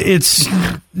 It's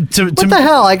what the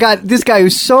hell? I got this guy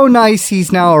who's so nice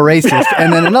he's now a racist,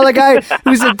 and then another guy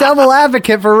who's a devil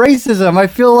advocate for racism. I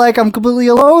feel like I'm completely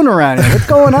alone around here. What's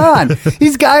going on?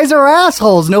 These guys are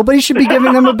assholes. Nobody should be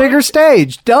giving them a bigger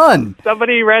stage. Done.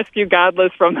 Somebody rescue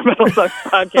Godless from the Metal Sucks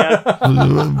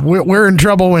podcast. We're in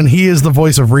trouble when he is the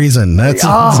voice of reason. That's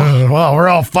well, we're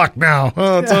all fucked now.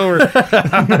 Oh, it's over.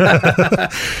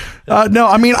 No,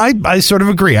 I mean, I sort of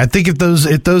agree. I think if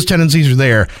those tendencies are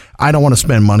there, I don't want to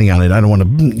spend money on it. I don't want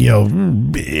to,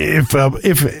 if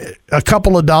a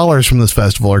couple of dollars from this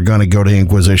festival are going to go to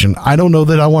Inquisition, I don't know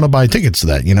that I want to buy tickets to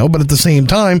that, But at the same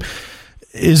time,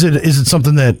 is it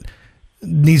something that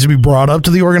needs to be brought up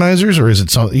to the organizers, or is it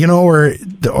something, or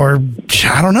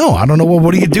I don't know. I don't know. Well,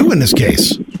 what do you do in this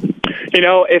case?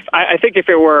 I think if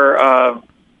it were,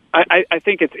 I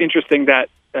think it's interesting that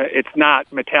it's not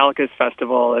Metallica's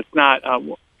festival. It's not,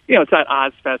 it's not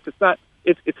Ozfest.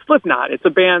 It's Slipknot. It's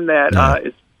a band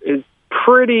that is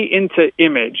pretty into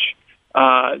image.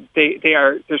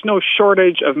 There's no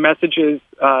shortage of messages,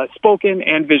 spoken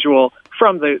and visual,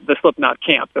 from the Slipknot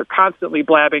camp. They're constantly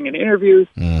blabbing in interviews.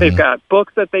 Mm-hmm. They've got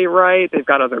books that they write. They've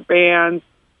got other bands.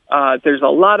 There's a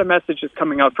lot of messages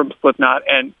coming out from Slipknot,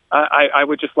 and I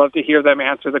would just love to hear them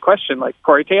answer the question. Like,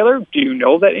 Corey Taylor, do you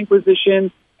know that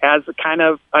Inquisition has a kind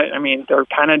of, they're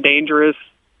kind of dangerous,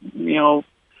 may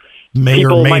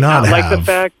people or may might not have. like the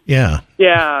fact. Yeah.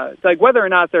 It's like whether or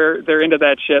not they're into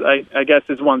that shit, I guess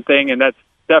is one thing, and that's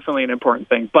definitely an important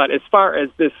thing. But as far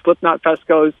as this Slipknot Fest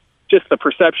goes, just the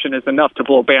perception is enough to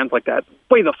blow bands like that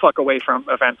way the fuck away from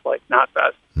events like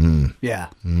Knotfest. Yeah.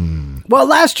 Well,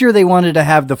 last year they wanted to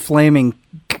have the flaming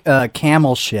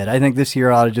camel shit. I think this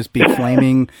year ought to just be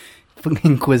flaming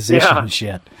Inquisition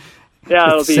shit. Yeah,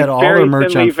 it'll be very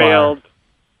thinly veiled.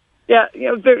 Yeah,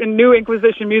 the new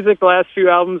Inquisition music, the last few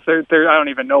albums, they're I don't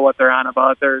even know what they're on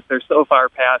about. They're so far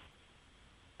past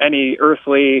any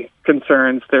earthly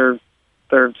concerns. They're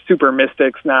super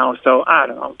mystics now. So I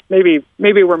don't know.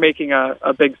 Maybe we're making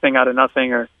a big thing out of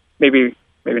nothing, or maybe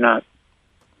not.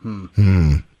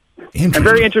 I'm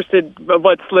very interested in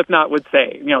what Slipknot would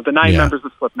say. The 9 members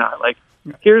of Slipknot. Like,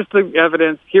 here's the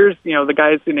evidence. Here's the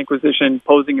guys in Inquisition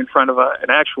posing in front of an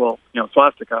actual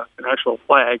swastika, an actual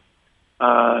flag.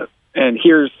 And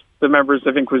here's the members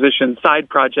of Inquisition side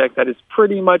project that is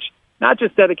pretty much not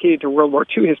just dedicated to World War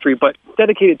II history, but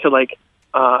dedicated to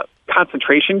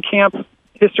concentration camp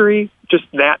history. Just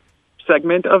that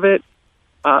segment of it.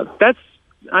 I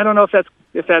don't know if that's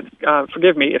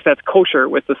forgive me if that's kosher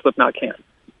with the Slipknot camp.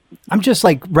 I'm just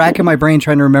racking my brain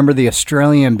trying to remember the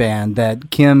Australian band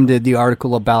that Kim did the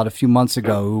article about a few months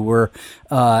ago, who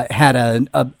had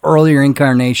a earlier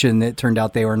incarnation that turned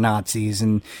out they were Nazis,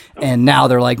 and now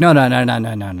they're like, no,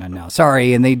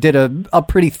 sorry, and they did a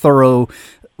pretty thorough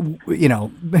you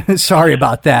know, sorry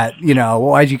about that. You know,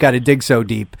 why'd you got to dig so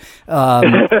deep?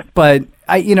 But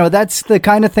that's the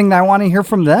kind of thing that I want to hear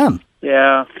from them.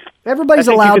 Yeah. Everybody's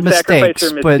allowed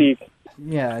mistakes, but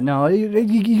yeah, no,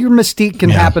 your mystique can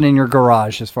happen in your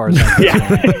garage, as far as I'm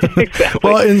concerned. Exactly.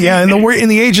 Well, in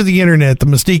the age of the internet, the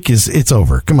mystique it's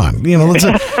over. Come on,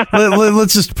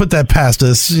 let's just put that past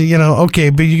us. Okay,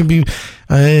 but you can be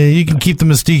you can keep the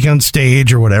mystique on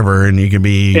stage or whatever, and you can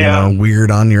be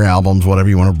weird on your albums, whatever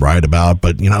you want to write about.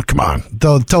 But come on,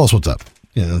 tell us what's up.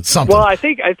 Something. Well, I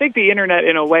think the internet,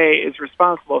 in a way, is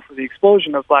responsible for the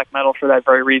explosion of black metal for that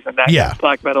very reason. That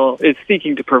black metal is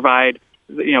seeking to provide,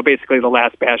 basically the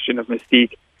last bastion of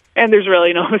mystique, and there's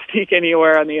really no mystique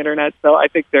anywhere on the internet. So I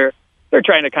think they're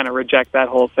trying to kind of reject that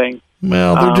whole thing.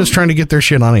 Well, they're just trying to get their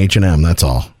shit on H&M. That's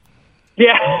all.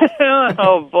 Yeah.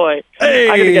 Oh boy. Hey.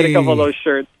 I'm gonna get a couple of those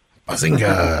shirts.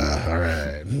 Bazinga. All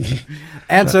right.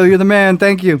 And so you're the man.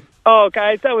 Thank you. Oh,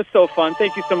 guys, that was so fun.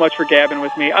 Thank you so much for gabbing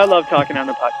with me. I love talking on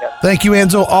the podcast. Thank you,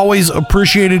 Enzo. Always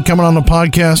appreciated coming on the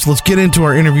podcast. Let's get into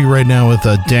our interview right now with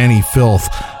Dani Filth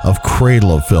of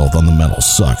Cradle of Filth on the Metal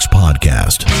Sucks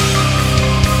podcast.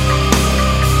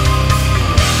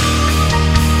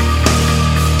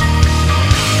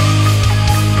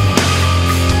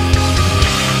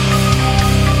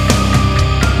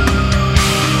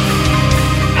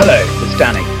 Hello, it's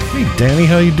Dani. Hey, Dani,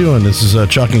 how you doing? This is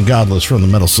Chuck and Godless from the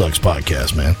Metal Sucks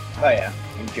podcast, man. Oh yeah,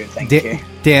 I'm good, thank you.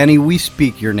 Dani, we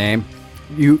speak your name.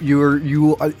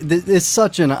 It's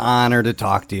such an honor to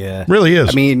talk to you. Really is.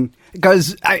 I mean,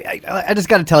 because I just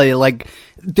got to tell you, like,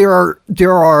 there are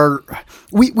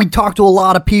we talk to a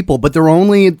lot of people, but there are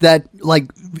only that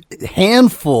like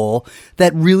handful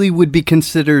that really would be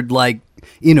considered like,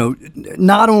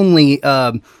 not only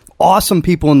awesome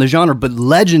people in the genre, but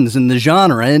legends in the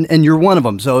genre, and you're one of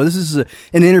them. So this is an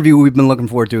interview we've been looking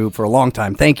forward to for a long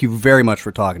time. Thank you very much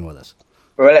for talking with us.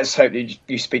 Well, let's hope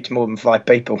you speak to more than 5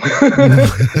 people.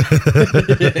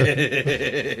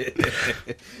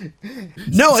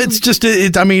 No, it's just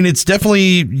I mean, it's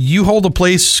definitely, you hold a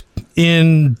place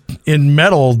in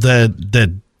metal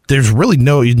that there's really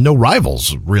no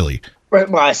rivals, really.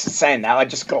 Well, I was saying that I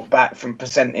just got back from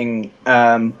presented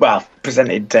a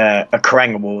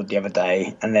Kerrang Award the other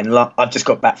day, and then I've just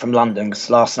got back from London because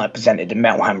last night presented the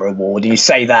Metal Hammer Award. And you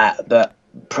say that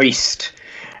Priest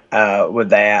were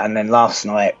there, and then last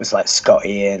night was like Scott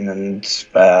Ian and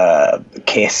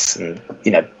Kiss, and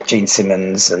Gene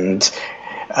Simmons and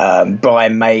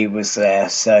Brian May was there.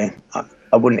 So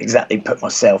I wouldn't exactly put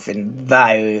myself in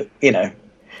that,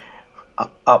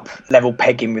 up level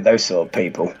pegging with those sort of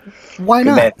people. Why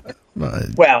not?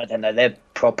 Well, I don't know. They're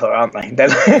proper, aren't they?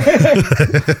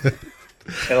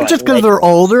 Just because they're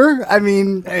older. I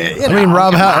mean,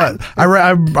 Rob.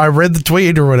 I read the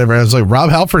tweet or whatever. I was like, Rob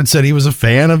Halford said he was a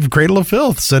fan of Cradle of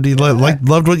Filth. Said he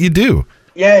loved what you do.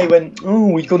 Yeah, he went, "Oh,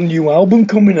 we got a new album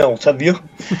coming out, have you?"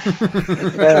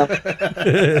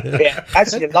 Yeah.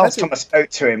 Actually, the last time I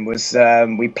spoke to him was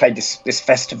we played this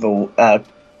festival,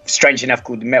 strange enough,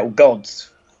 called the Metal Gods,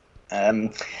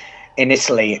 in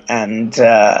Italy, and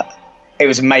it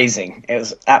was amazing. It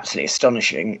was absolutely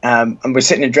astonishing. And we're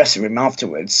sitting in the dressing room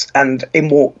afterwards, and in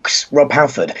walks Rob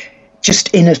Halford, just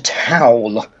in a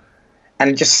towel,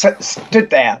 and just stood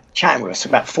there chatting with us for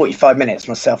about 45 minutes,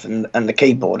 myself and the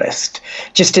keyboardist,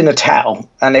 just in a towel.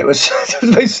 And it was the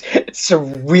most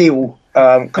surreal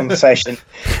conversation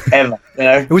ever.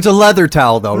 It was a leather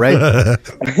towel, though, right?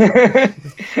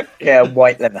 Yeah,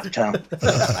 white leather towel.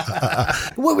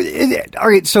 All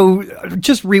right, so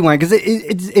just rewind, because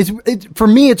it's for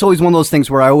me, it's always one of those things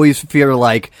where I always feel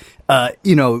like,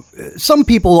 some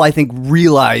people I think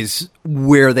realize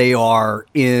where they are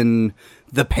in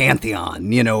the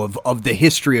pantheon, of the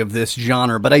history of this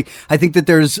genre. But I think that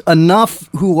there's enough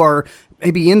who are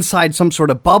maybe inside some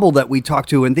sort of bubble that we talk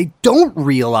to, and they don't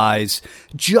realize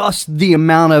just the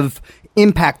amount of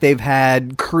impact they've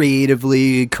had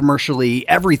creatively, commercially,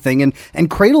 everything. And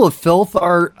Cradle of Filth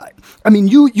are, I mean,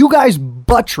 you guys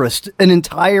buttressed an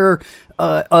entire,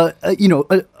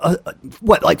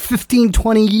 15,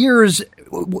 20 years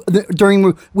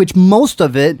during which most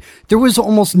of it, there was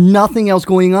almost nothing else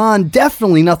going on.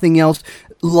 Definitely nothing else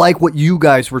like what you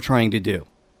guys were trying to do.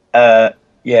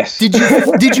 Yes. Did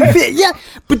you feel, yeah,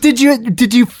 but did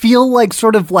you feel like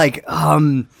sort of like,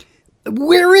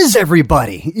 where is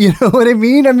everybody? You know what I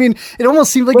mean? I mean, it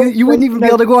almost seemed like you wouldn't even be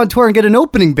able to go on tour and get an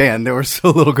opening band. There was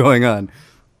so little going on.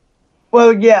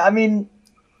 Well, yeah, I mean,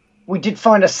 we did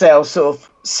find ourselves sort of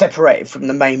separated from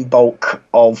the main bulk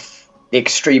of the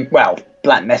extreme,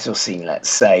 black metal scene, let's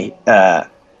say,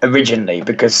 originally,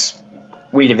 because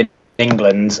we live in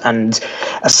England, and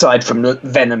aside from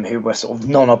Venom, who were sort of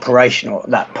non-operational at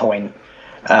that point,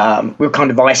 we were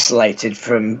kind of isolated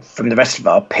from the rest of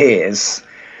our peers.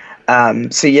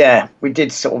 So yeah, we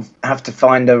did sort of have to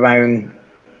find our own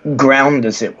ground,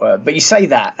 as it were. But you say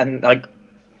that, and I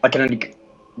can only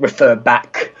refer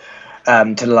back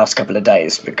to the last couple of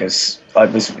days, because I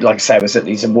was, like I say, I was at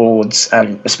these awards,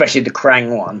 and especially the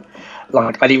Krang one.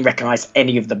 Like, I didn't recognise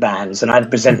any of the bands, and I had to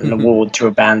present an award to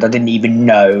a band I didn't even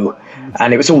know,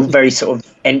 and it was all very sort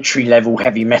of entry-level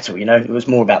heavy metal. You know, it was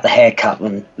more about the haircut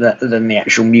than the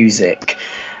actual music.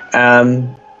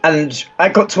 And I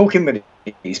got talking with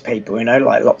these people, you know,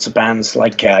 like lots of bands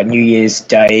like New Year's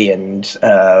Day and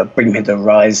Bring Me the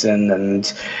Horizon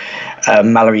and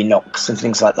Mallory Knox and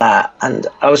things like that. And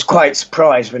I was quite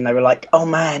surprised when they were like, oh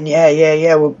man,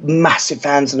 yeah, we're massive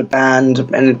fans of the band,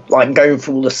 and like going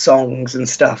through all the songs and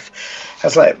stuff. I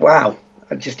was like, wow,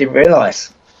 I just didn't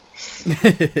realise.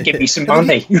 Give me some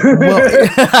money.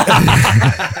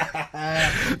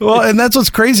 Well, and that's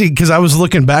what's crazy, because I was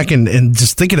looking back and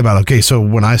just thinking about, okay, so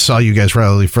when I saw you guys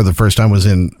probably for the first time was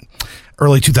in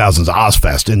early 2000s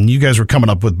Ozfest, and you guys were coming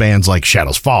up with bands like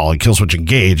Shadows Fall and Killswitch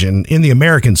Engage and in the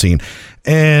American scene,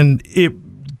 and it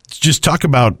just talk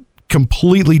about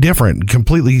completely different,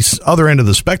 completely other end of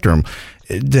the spectrum.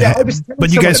 Yeah,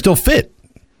 but you guys still fit.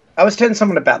 I was telling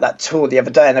someone about that tour the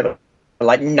other day, and they were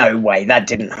like, no way, that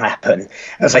didn't happen.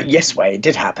 I was like, yes way, it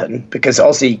did happen, because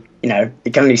Ozzy, you know,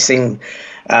 he can only sing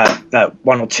 1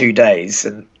 or 2 days,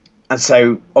 and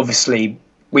so obviously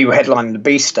we were headlining the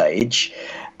B stage,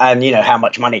 and you know how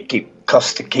much money it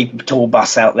costs to keep a tour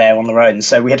bus out there on the road, and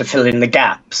so we had to fill in the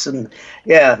gaps. And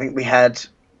yeah, I think we had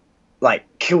like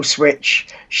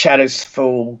Killswitch, Shadows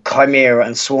Fall, Chimera,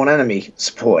 and Sworn Enemy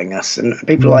supporting us, and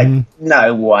people were like,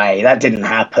 no way, that didn't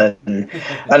happen.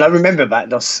 And I remember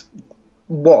that,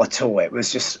 what a tour, it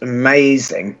was just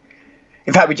amazing.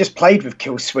 In fact, we just played with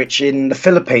Killswitch in the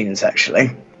Philippines,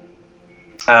 actually.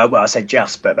 Well, I say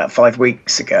just, but about 5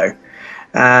 weeks ago.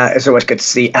 It's always good to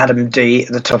see Adam D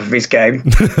at the top of his game.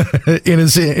 in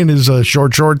his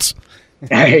short shorts.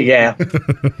 Yeah.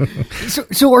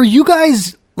 So are you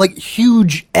guys like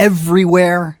huge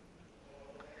everywhere?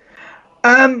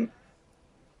 Not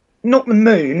the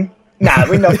moon. No,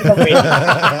 we're not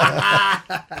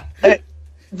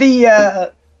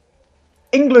really.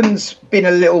 England's been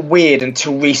a little weird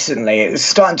until recently. It's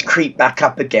starting to creep back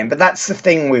up again, but that's the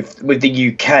thing with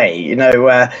the UK. You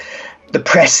know, the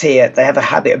press here, they have a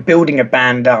habit of building a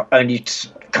band up only to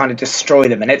kind of destroy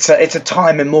them, and it's a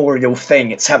time immemorial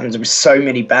thing. It's happened with so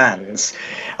many bands.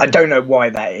 I don't know why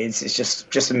that is. It's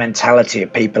just the mentality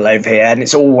of people over here, and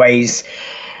it's always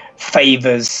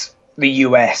favours the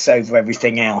US over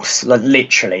everything else, like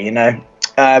literally, you know.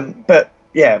 But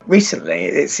yeah, recently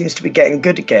it seems to be getting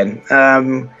good again,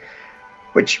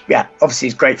 which, yeah, obviously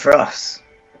is great for us.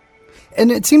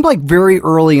 And it seemed like very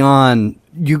early on,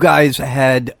 you guys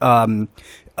had,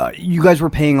 you guys were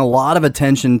paying a lot of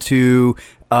attention to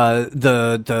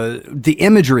the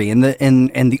imagery and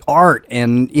the art,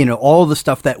 and you know, all the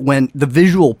stuff that went, the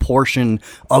visual portion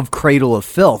of Cradle of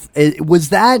Filth. Was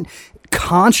that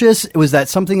conscious? Was that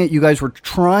something that you guys were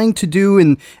trying to do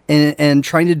and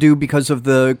trying to do because of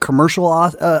the commercial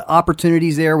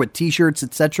opportunities there with T-shirts,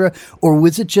 etc., or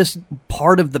was it just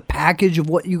part of the package of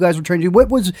what you guys were trying to do?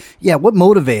 What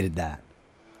motivated that?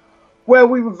 Well,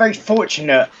 we were very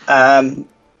fortunate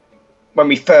when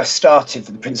we first started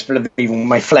for the Principle of Evil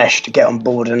My Flesh to get on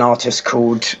board an artist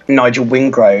called Nigel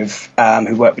Wingrove,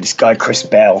 who worked with this guy Chris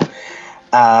Bell,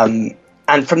 and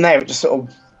from there it just sort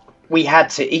of, we had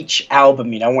to, each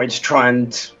album, you know, wanted to try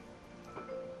and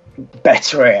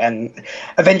better it, and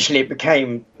eventually it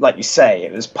became, like you say,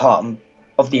 it was part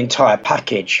of the entire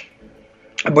package.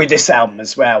 With this album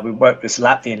as well, we worked with this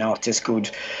Latvian artist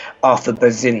called Arthur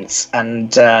Bazins,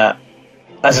 and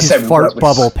as I said, fart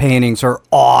bubble paintings are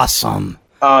awesome.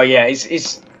 Oh yeah,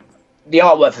 it's the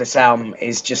artwork for this album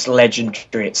is just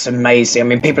legendary. It's amazing. I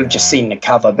mean, people have just seen the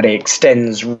cover, but it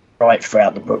extends right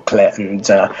throughout the booklet, and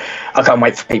I can't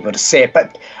wait for people to see it.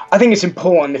 But I think it's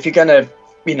important, if you're going to,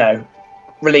 you know,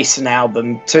 release an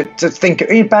album, to think,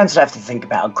 bands don't have to think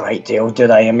about a great deal, do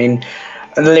they? I mean,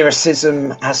 the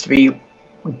lyricism has to be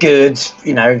good,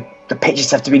 you know, the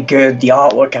pictures have to be good, the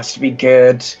artwork has to be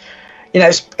good, you know,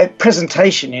 it's a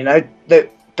presentation, you know, that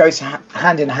goes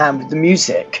hand in hand with the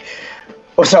music.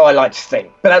 Or so I like to think,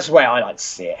 but that's the way I like to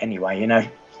see it anyway, you know.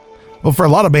 Well, for a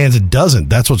lot of bands, it doesn't.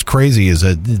 That's what's crazy, is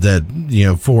that you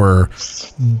know, for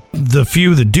the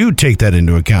few that do take that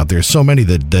into account, there's so many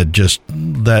that just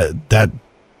that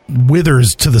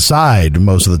withers to the side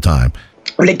most of the time.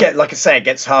 Well, like I say, it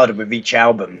gets harder with each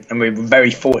album, and we're very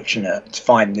fortunate to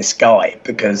find this guy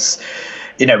because,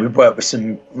 we've worked with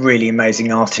some really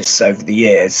amazing artists over the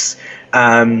years.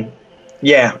 And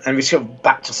we sort of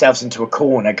backed ourselves into a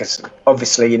corner because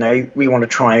obviously, we want to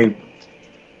try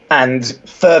and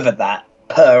further that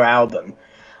per album,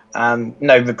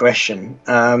 no regression.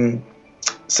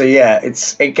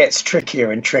 It gets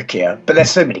trickier and trickier, but there's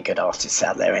so many good artists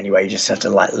out there anyway. You just have to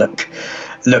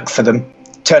look for them,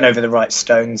 turn over the right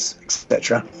stones,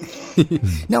 etc.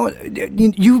 Now,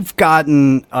 you've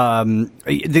gotten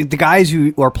the guys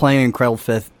who are playing in Cradle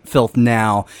Filth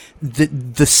now.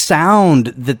 The sound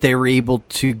that they were able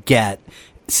to get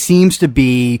seems to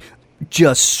be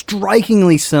just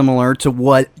strikingly similar to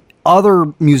what other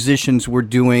musicians were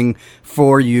doing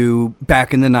for you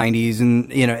back in the 90s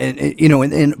and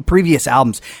in previous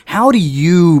albums. How do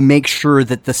you make sure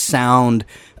that the sound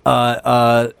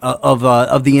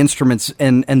of the instruments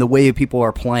and the way people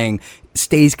are playing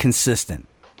stays consistent?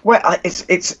 Well,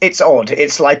 it's odd.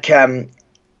 It's like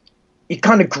you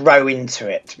kind of grow into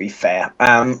it, to be fair.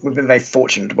 We've been very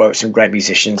fortunate to work with some great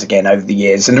musicians again over the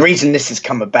years. And the reason this has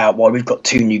come about, why we've got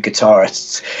 2 new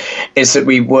guitarists, is that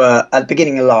we were, at the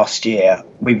beginning of last year,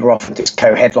 we were offered this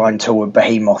co-headline tour with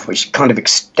Behemoth, which kind of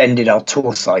extended our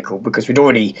tour cycle because we'd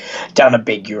already done a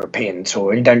big European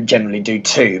tour. You don't generally do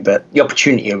 2, but the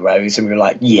opportunity arose and we were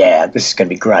like, yeah, this is going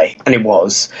to be great. And it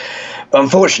was. But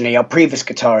unfortunately, our previous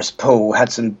guitarist, Paul,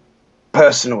 had some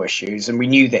personal issues and we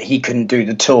knew that he couldn't do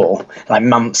the tour like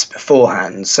months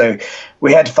beforehand, so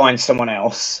we had to find someone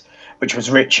else, which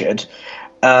was Richard,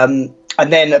 and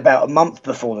then about a month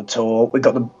before the tour we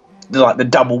got the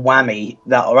double whammy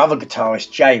that our other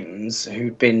guitarist James,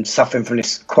 who'd been suffering from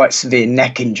this quite severe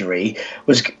neck injury,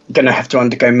 was going to have to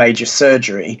undergo major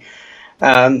surgery.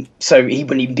 So he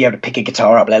wouldn't even be able to pick a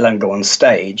guitar up, let alone go on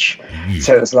stage.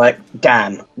 So it was like,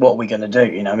 damn, what are we going to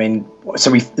do?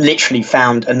 So we literally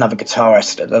found another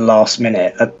guitarist at the last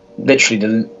minute, at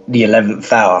literally the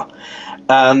 11th hour.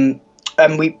 And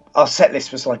our set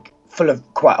list was like full of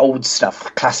quite old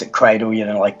stuff, classic Cradle,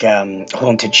 like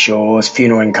Haunted Shores,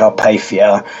 Funeral in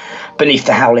Carpathia, Beneath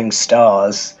the Howling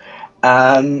Stars.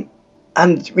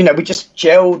 And, we just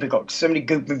gelled. We got so many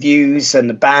good reviews and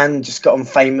the band just got on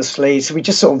famously. So we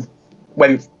just sort of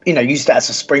went, used that as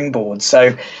a springboard.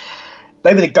 So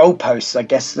they were the goalposts, I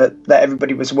guess, that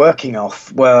everybody was working off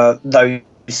were those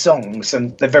songs.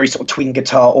 And they're very sort of twin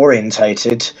guitar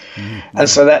orientated. Mm-hmm. And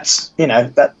so that's,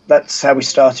 that's how we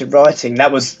started writing.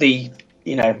 That was the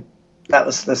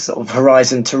sort of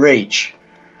horizon to reach.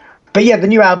 But yeah, the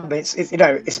new album, it's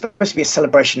supposed to be a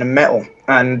celebration of metal,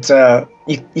 and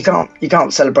you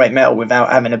can't celebrate metal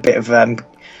without having a bit of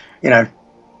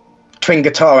twin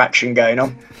guitar action going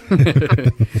on.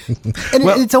 And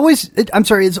it's always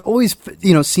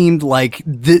seemed like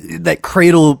that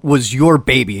Cradle was your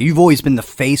baby. You've always been the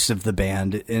face of the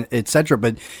band, etc.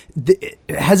 But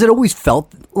has it always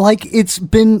felt like it's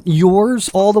been yours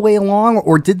all the way along,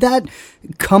 or did that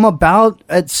come about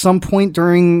at some point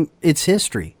during its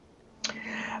history?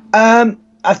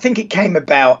 I think it came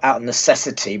about out of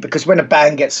necessity, because when a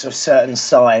band gets to a certain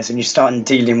size and you start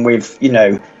dealing with,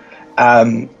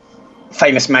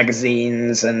 famous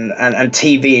magazines and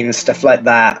TV and stuff like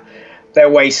that, they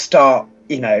always start,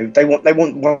 they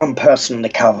want one person on the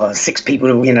cover, 6 people,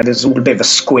 there's all a bit of a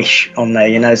squish on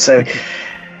there, so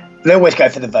they always go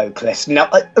for the vocalist. Now,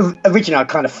 originally I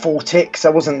kind of fought it because I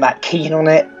wasn't that keen on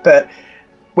it, but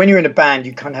when you're in a band,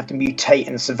 you kind of have to mutate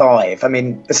and survive. I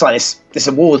mean, it's like this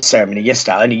award ceremony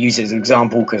yesterday. I only use it as an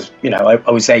example because,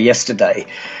 I was there yesterday.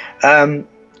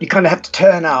 You kind of have to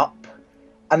turn up,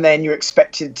 and then you're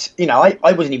expected, I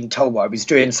wasn't even told what I was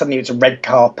doing. Suddenly it's a red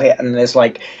carpet, and there's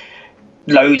like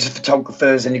loads of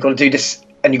photographers, and you've got to do this,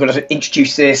 and you've got to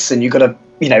introduce this, and you've got to,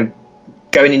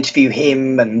 go and interview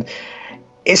him. And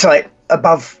it's like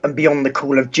above and beyond the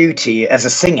call of duty as a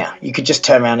singer. You could just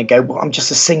turn around and go, well, I'm just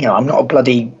a singer. I'm not a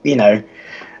bloody,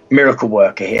 miracle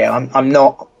worker here. I'm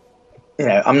not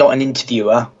an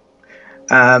interviewer.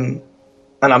 And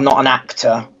I'm not an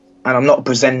actor, and I'm not a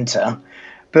presenter.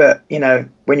 But,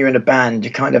 when you're in a band,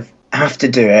 you kind of have to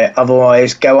do it,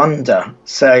 otherwise go under.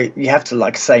 So you have to,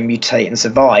 like I say, mutate and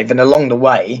survive. And along the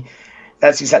way,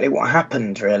 that's exactly what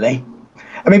happened, really.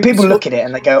 I mean, people look at it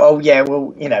and they go, oh, yeah,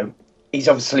 well, he's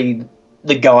obviously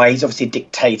the guy, he's obviously a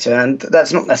dictator, and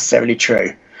that's not necessarily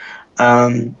true.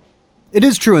 It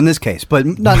is true in this case, but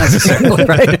not necessarily,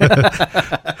 right?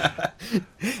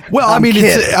 Well,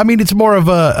 it's more of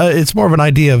an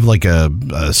idea of like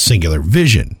a singular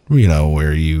vision,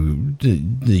 where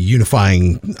the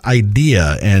unifying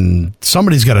idea, and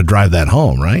somebody's got to drive that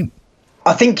home, right?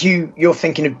 I think you're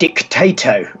thinking of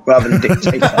Dictato rather than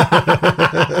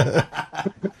Dictator.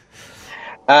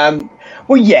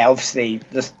 Well, yeah, obviously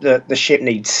the ship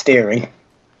needs steering.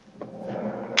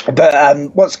 But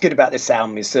what's good about this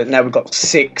album is that now we've got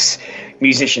 6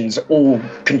 musicians all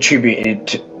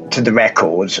contributed to the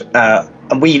record,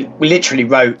 and we literally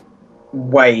wrote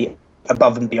way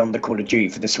above and beyond the Call of Duty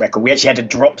for this record. We actually had to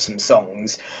drop some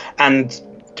songs, and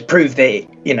to prove that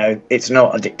it's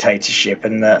not a dictatorship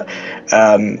and that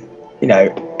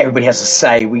everybody has a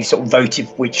say, we sort of voted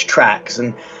which tracks,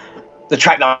 and the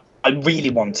track that I really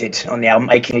wanted on the album,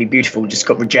 Achingly Beautiful, just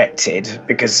got rejected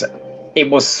because it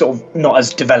was sort of not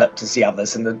as developed as the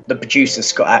others, and the producer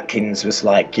Scott Atkins was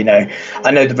like,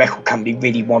 I know the record company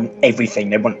really want everything.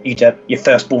 They want your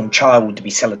firstborn child to be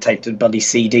sellotaped to the bloody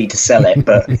CD to sell it,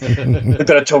 but we've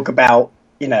got to talk about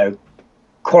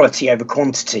quality over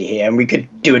quantity here, and we could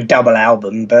do a double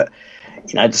album, but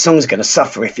the song's going to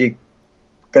suffer if you're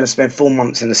going to spend 4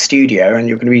 months in the studio and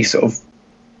you're going to be sort of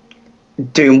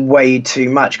doing way too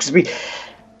much. Because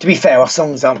to be fair, our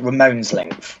songs aren't Ramones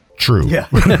length. True. Yeah.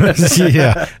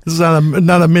 Yeah. This is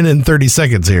not a minute and 30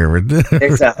 seconds here.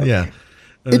 Exactly. Yeah.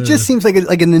 It just seems like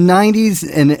in the 90s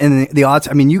and the aughts,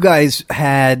 I mean, you guys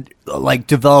had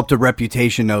developed a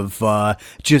reputation of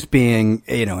just being,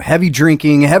 heavy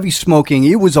drinking, heavy smoking.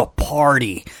 It was a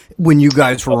party when you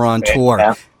guys were on tour.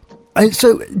 Yeah.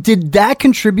 So did that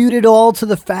contribute at all to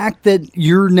the fact that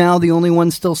you're now the only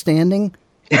one still standing?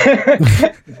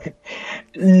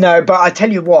 No, but I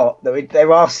tell you what,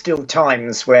 there are still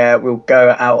times where we'll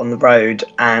go out on the road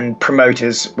and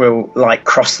promoters will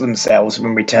cross themselves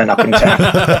when we turn up in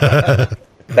town.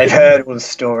 They've heard all the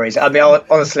stories. I mean,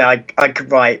 honestly, I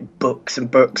could write books and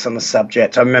books on the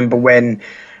subject. I remember when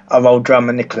our old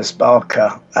drummer Nicholas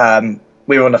Barker,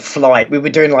 we were on a flight. We were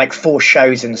doing 4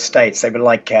 shows in the States. They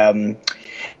were it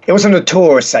wasn't a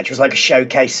tour as such. It was like a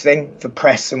showcase thing for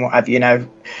press and what have you.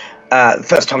 The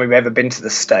first time we've ever been to the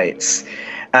States,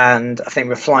 and I think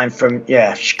we're flying from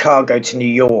Chicago to New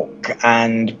York,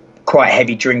 and quite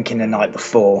heavy drinking the night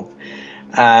before,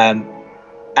 and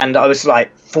I was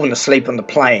falling asleep on the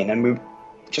plane, and we were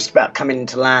just about coming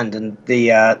into land, and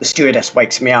the stewardess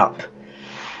wakes me up,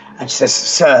 and she says,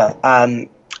 "Sir, I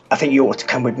think you ought to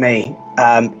come with me.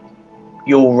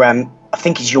 I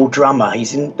think he's your drummer.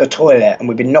 He's in the toilet, and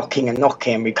we've been knocking and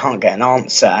knocking, and we can't get an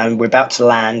answer, and we're about to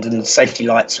land, and the safety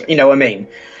lights, you know what I mean?"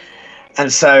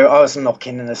 And so I was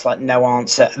knocking, and there's no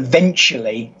answer.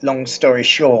 Eventually, long story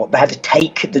short, they had to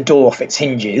take the door off its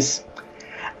hinges,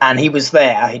 and he was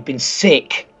there. He'd been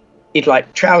sick. He'd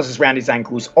trousers around his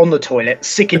ankles on the toilet,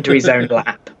 sick into his own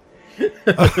lap.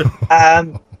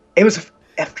 It was a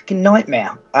freaking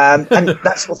nightmare. And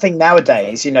that sort of thing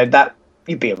nowadays, that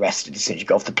you'd be arrested as soon as you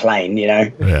got off the plane,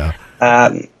 Yeah.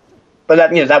 But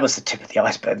that was the tip of the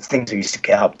iceberg, the things we used to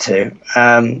get up to.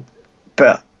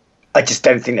 But I just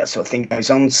don't think that sort of thing goes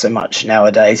on so much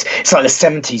nowadays. It's like the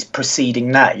 70s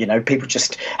preceding that, people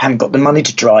just haven't got the money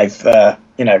to drive,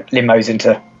 limos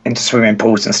into swimming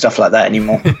pools and stuff like that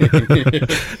anymore.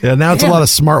 Yeah, now it's a lot of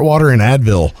smart water and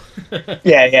Advil.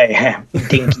 Yeah.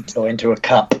 Dinky toy into a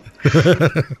cup.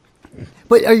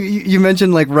 But you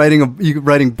mentioned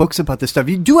writing books about this stuff.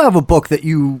 You do have a book that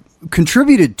you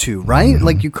contributed to, right?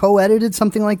 Mm-hmm. You co-edited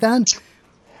something like that?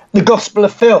 The Gospel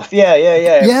of Filth. Yeah.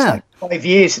 It was 5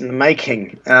 years in the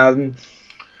making. I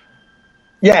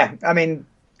mean,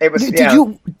 it was.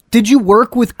 Did you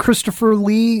work with Christopher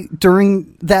Lee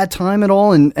during that time at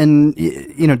all? And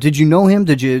did you know him?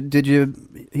 Did you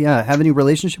have any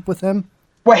relationship with him?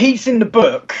 Well, he's in the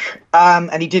book,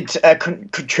 and he did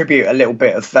contribute a little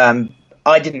bit of.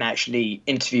 I didn't actually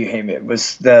interview him. It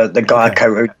was the guy I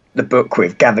co-wrote the book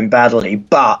with, Gavin Baddeley.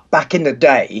 But back in the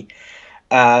day,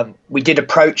 we did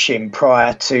approach him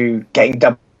prior to getting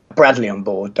Doug Bradley on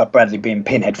board, Doug Bradley being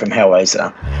Pinhead from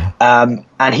Hellraiser. And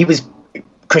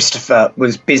Christopher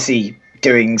was busy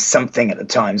doing something at the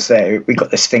time. So we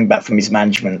got this thing back from his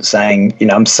management saying,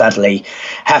 I'm sadly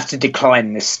have to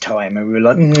decline this time. And we were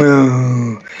like,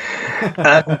 no.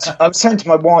 And I was saying to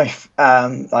my wife,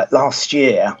 last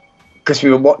year, because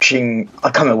we were watching, I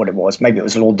can't remember what it was, maybe it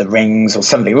was Lord of the Rings or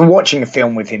something. We were watching a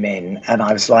film with him in, and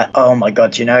I was like, oh my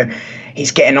God, he's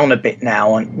getting on a bit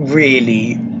now. And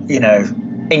really,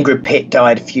 Ingrid Pitt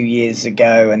died a few years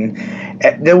ago, and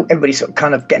everybody's sort of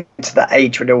kind of getting to that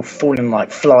age where they're all falling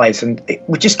like flies, and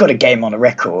we just got to get him on a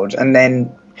record. And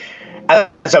then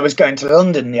as I was going to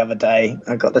London the other day,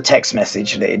 I got the text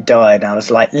message that he'd died, and I was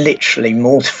literally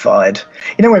mortified.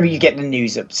 When you get the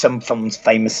news that someone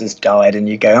famous has died, and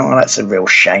you go, oh, that's a real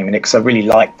shame, because I really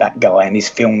liked that guy, and his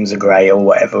films are great or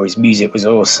whatever, his music was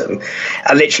awesome.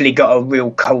 I literally got a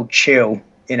real cold chill,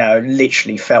 You know,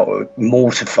 literally felt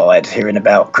mortified hearing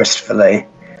about Christopher Lee.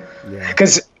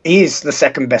 Because he is the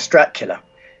second best Dracula.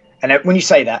 And when you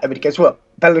say that, everybody goes, what?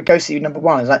 Bela Lugosi number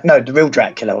one? It's like, no, the real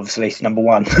Dracula, obviously, is number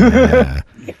one.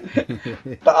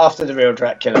 But after the real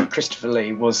Dracula, Christopher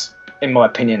Lee was, in my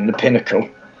opinion, the pinnacle.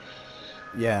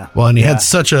 Yeah. Well, and he had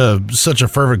such a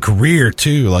fervent career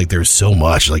too. Like there's so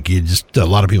much. Like a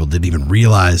lot of people didn't even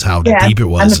realize how deep it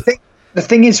was. And the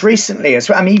thing is, recently as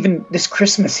well. I mean, even this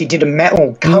Christmas, he did a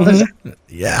metal covers.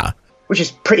 Yeah. Which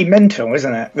is pretty mental,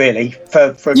 isn't it? Really,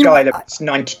 for a guy that's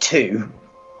 92.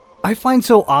 I find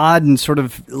so odd and sort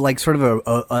of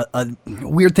a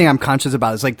weird thing I'm conscious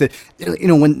about is like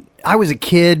when I was a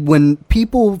kid, when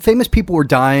famous people were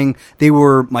dying, they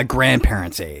were my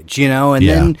grandparents' age, and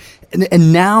then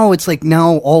and now it's like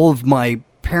now all of my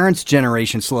parents'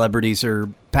 generation celebrities are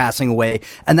passing away,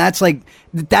 and that's like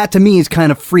that to me is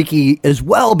kind of freaky as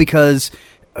well because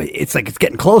it's like it's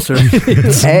getting closer.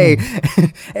 A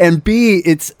and B,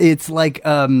 it's like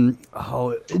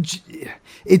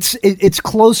it's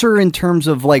closer in terms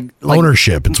of like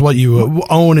ownership. It's what you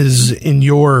own is in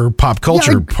your pop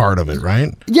culture part of it,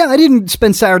 right? Yeah, I didn't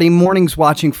spend Saturday mornings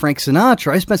watching Frank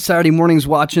Sinatra. I spent Saturday mornings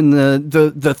watching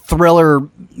the Thriller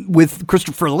with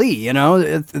Christopher Lee.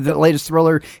 The latest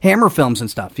Thriller Hammer films and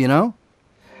stuff.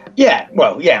 Yeah,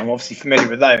 well, yeah, I'm obviously familiar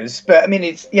with those, but I mean,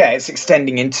 it's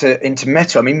extending into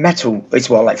metal. I mean, metal is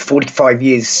like 45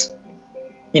 years.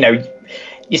 You're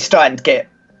starting to get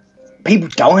people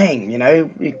dying.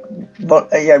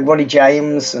 Ronnie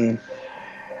James and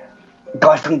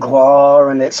Guy from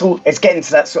Gwar, and it's getting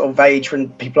to that sort of age when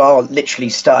people are literally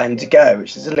starting to go,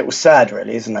 which is a little sad,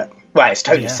 really, isn't it? Well, it's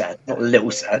totally sad, not a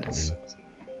little sad.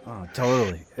 Oh,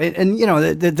 totally. And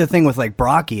the thing with like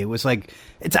Brocky, it was like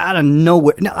it's out of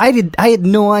nowhere. No, I had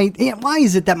no idea. Why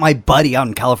is it that my buddy out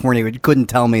in California couldn't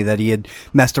tell me that he had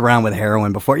messed around with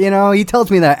heroin before? He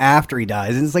tells me that after he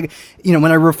dies, and it's like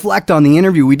when I reflect on the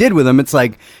interview we did with him, it's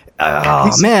like,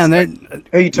 oh man, who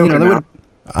are you talking about?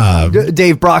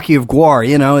 Dave Brocky of Gwar.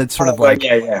 It's sort of like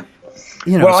yeah.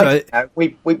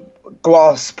 We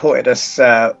Gwar supported us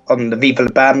on the Viva La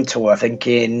Bam tour, I think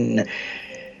in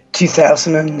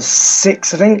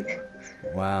 2006, I think.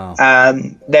 Wow.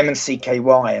 Them and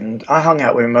CKY, and I hung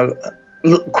out with him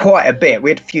quite a bit.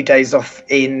 We had a few days off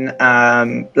in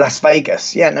Las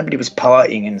Vegas. Yeah, nobody was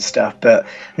partying and stuff, but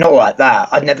not like that.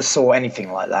 I never saw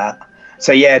anything like that.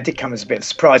 So yeah, it did come as a bit of a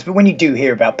surprise. But when you do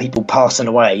hear about people passing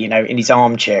away, in his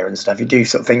armchair and stuff, you do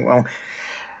sort of think, well,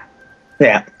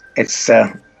 yeah, it's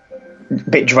a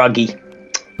bit druggy.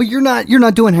 But you're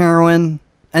not doing heroin,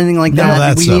 anything like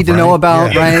that we need to know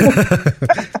about, right?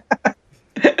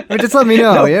 Just let me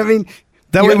know. I mean,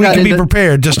 that way we can be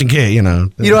prepared just in case, You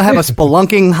don't have a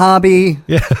spelunking hobby?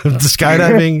 Yeah, the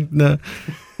skydiving? No.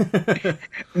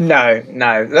 No,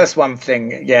 that's one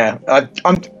thing. Yeah,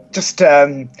 I'm just,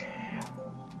 I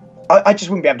just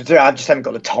wouldn't be able to do it. I just haven't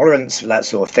got the tolerance for that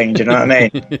sort of thing. Do you know what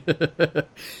I mean?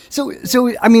 So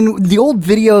I mean, the old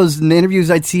videos and the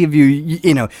interviews I'd see of you,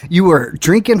 you were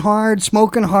drinking hard,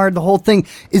 smoking hard, the whole thing.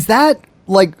 Is that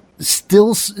like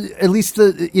still at least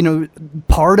the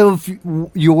part of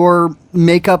your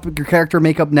makeup, your character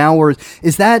makeup now, or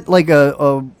is that like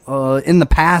a in the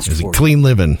past? Is it clean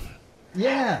living?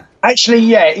 Yeah, actually,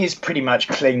 yeah, it is pretty much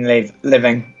clean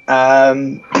living.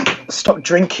 Stopped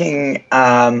drinking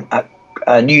at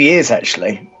New Year's,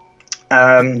 actually.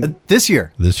 This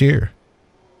year.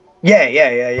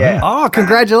 Yeah. Oh,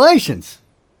 congratulations.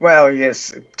 Well,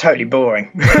 yes, totally boring.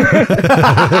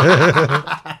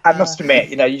 I must admit,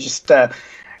 you just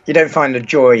you don't find the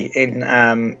joy in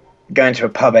going to a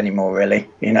pub anymore, really.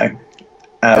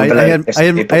 I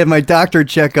had my doctor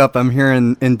checkup. I'm here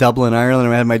in Dublin,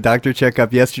 Ireland. I had my doctor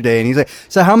checkup yesterday, and he's like,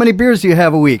 "So how many beers do you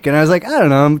have a week?" And I was like, "I don't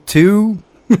know, 2."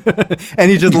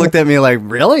 And he just looked at me like,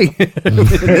 "Really?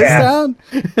 This sound?"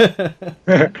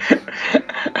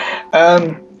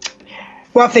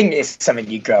 Well, I think it's something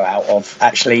you grow out of,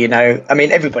 actually, I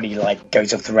mean, everybody,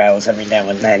 goes off the rails every now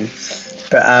and then.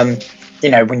 But,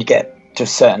 when you get to a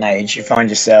certain age, you find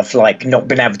yourself, not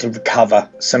being able to recover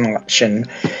so much. And,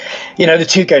 the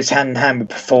two goes hand in hand with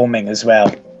performing as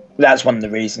well. That's one of the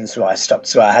reasons why I stopped.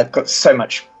 So I had got so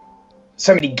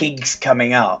many gigs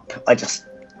coming up. I just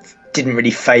didn't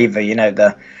really favour,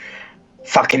 the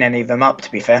fucking any of them up, to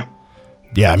be fair.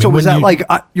 Yeah. I mean, so was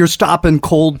that you're stopping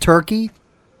cold turkey?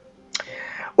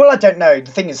 Well, I don't know.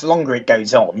 The thing is, the longer it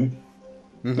goes on,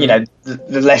 the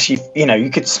less you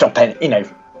could stop it,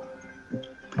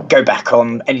 go back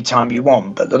on any time you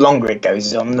want. But the longer it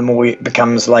goes on, the more it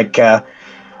becomes like, I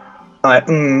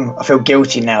feel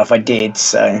guilty now if I did.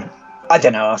 So I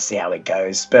don't know. I'll see how it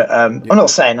goes. But I'm not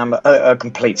saying I'm a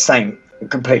complete saint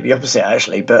completely opposite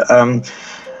actually. But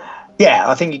yeah,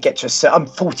 I think you get to I'm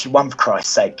 41 for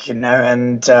Christ's sake, you know,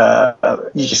 and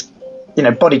you just, you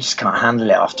know, body just can't handle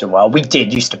it after a while. We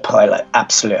used to play like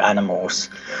absolute animals.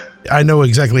 I know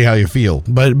exactly how you feel,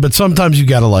 but sometimes you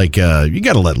gotta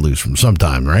let loose from some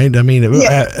time, right? I mean,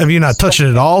 have you not touched it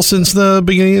at all since the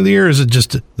beginning of the year? Or is it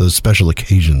just those special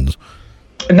occasions?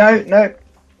 No,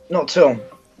 not at all.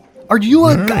 Are you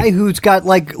a guy who's got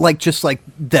like just like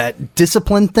that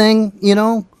discipline thing, you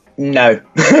know? No.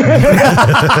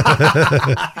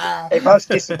 If I was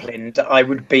disciplined, I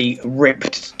would be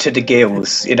ripped to the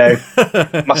gills, you know,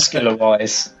 muscular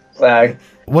wise. So.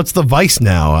 What's the vice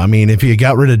now? I mean, if you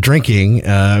got rid of drinking,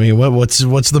 I mean, what's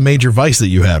the major vice that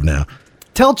you have now?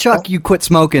 Tell Chuck you quit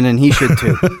smoking, and he should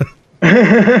too.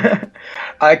 I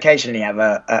occasionally have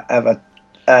a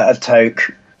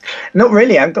toke. Not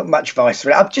really. I haven't got much vice.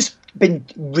 I've just been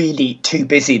really too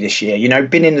busy this year. You know,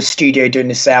 been in the studio doing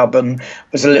this album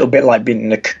was a little bit like being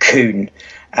in a cocoon,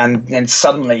 and then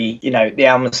suddenly, you know, the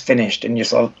album's finished, and you're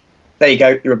sort of, there you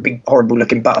go, you're a big,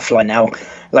 horrible-looking butterfly now.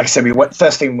 Like I said,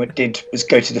 first thing we did was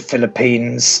go to the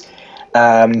Philippines,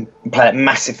 play a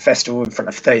massive festival in front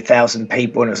of 30,000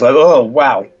 people, and it was like, oh,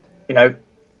 wow, you know.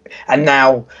 And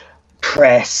now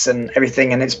press and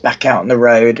everything, and it's back out on the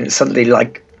road, and it's suddenly,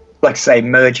 like I say,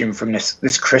 emerging from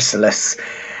this chrysalis.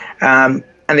 And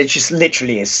it just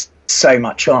literally is so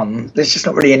much on. There's just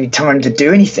not really any time to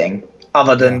do anything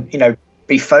other than, you know,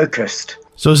 be focused.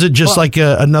 So is it just like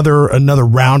another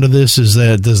round of this? Does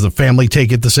the family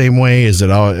take it the same way? Is it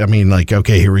all? I mean, like,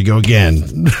 okay, here we go again.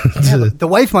 The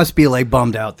wife must be like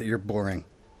bummed out that you're boring.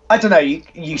 I don't know. You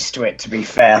used to it, to be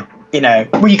fair. You know,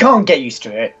 well, you can't get used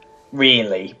to it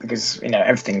really because, you know,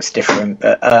 everything's different.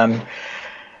 But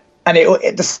and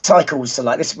the cycles are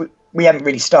like this. We haven't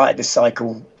really started this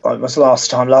cycle. It was last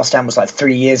time. Last time was like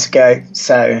 3 years ago.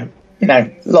 So, you know,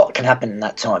 a lot can happen in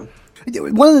that time.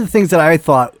 One of the things that I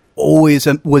thought always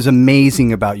was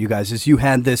amazing about you guys is you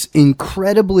had this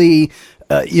incredibly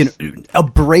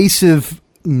abrasive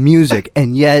music,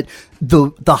 and yet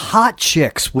the hot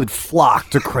chicks would flock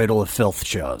to Cradle of Filth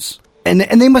shows, and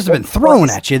they must have been throwing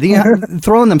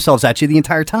themselves at you the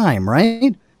entire time,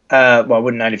 right? Well, I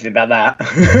wouldn't know anything about that.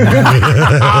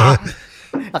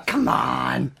 Oh, come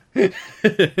on. But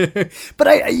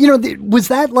was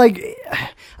that like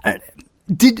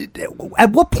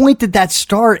at what point did that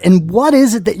start, and what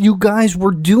is it that you guys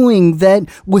were doing that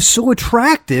was so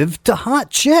attractive to hot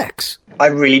chicks? I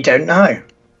really don't know.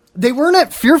 They weren't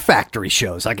at Fear Factory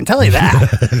shows, I can tell you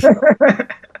that.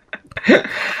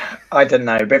 I don't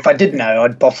know, but if I did know,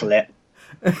 I'd bottle it.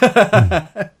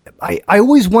 I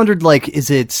always wondered, like, is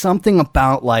it something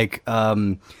about like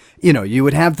you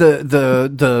would have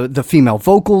the female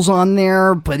vocals on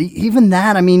there, but even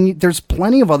that, I mean, there's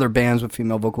plenty of other bands with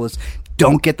female vocalists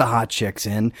don't get the hot chicks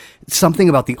in. Something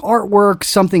about the artwork,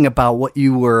 something about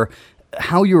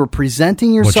how you were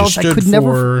presenting yourself. I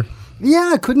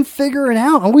couldn't figure it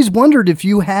out. I always wondered if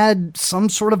you had some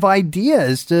sort of idea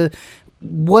as to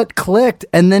what clicked,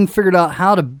 and then figured out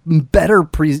how to better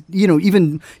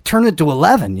even turn it to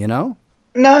 11, you know?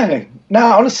 No,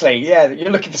 honestly, yeah, you're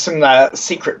looking for some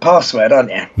secret password, aren't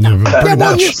you?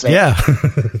 Yeah.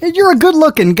 You're a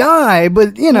good-looking guy,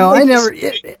 but, you know,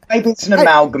 maybe it's an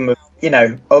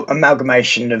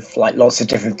amalgamation of, like, lots of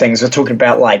different things. We're talking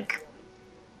about, like,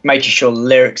 making sure the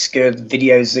lyrics good, the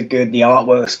videos are good, the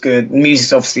artwork's good.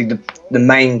 Music's obviously the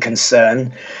main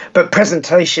concern, but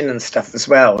presentation and stuff as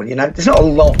well. You know, there's not a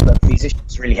lot that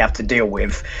musicians really have to deal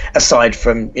with aside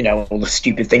from, you know, all the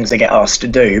stupid things they get asked to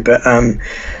do. But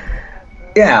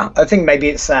yeah, I think maybe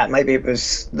it's that. Maybe it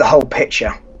was the whole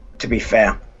picture, to be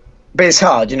fair. But it's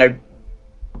hard, you know,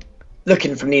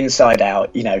 looking from the inside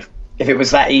out. You know, if it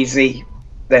was that easy,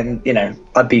 then, you know,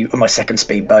 I'd be on my second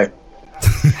speedboat.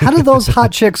 How do those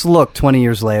hot chicks look 20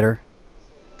 years later?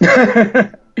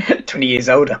 20 years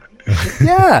older.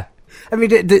 Yeah. I mean,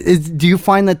 do you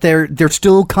find that they're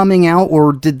still coming out,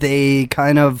 or did they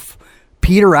kind of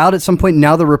peter out at some point?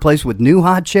 Now they're replaced with new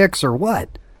hot chicks, or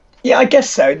what? Yeah, I guess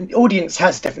so. The audience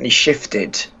has definitely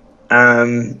shifted.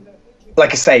 Like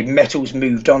I say, metal's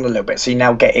moved on a little bit, so you're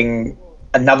now getting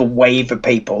another wave of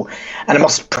people. And I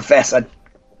must profess,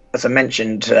 as I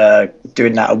mentioned,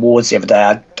 doing that awards the other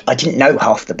day, I didn't know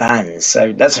half the bands,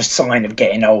 so that's a sign of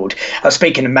getting old. I was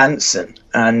speaking to Manson,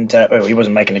 and he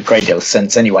wasn't making a great deal of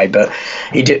sense anyway, but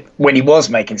he did. When he was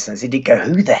making sense, he did go,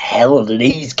 "Who the hell are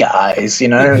these guys?" You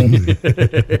know, and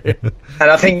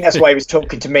I think that's why he was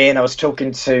talking to me, and I was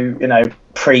talking to, you know,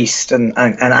 Priest and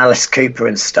Alice Cooper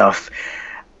and stuff,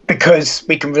 because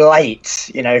we can relate.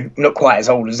 You know, I'm not quite as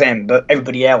old as them, but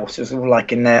everybody else was all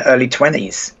like in their early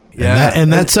 20s. Yeah,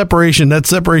 and that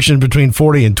separation between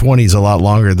 40 and 20 is a lot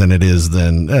longer than it is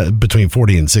than between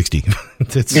 40 and 60.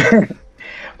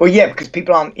 Well, yeah, because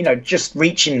people aren't, just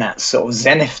reaching that sort of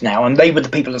zenith now, and they were the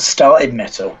people that started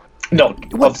metal. Not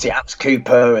obviously Alice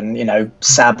Cooper and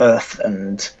Sabbath,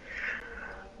 and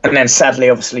then sadly,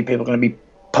 obviously, people are going to be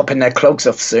popping their clogs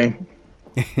off soon.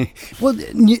 Well,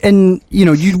 and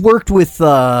you'd worked with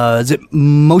is it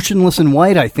Motionless in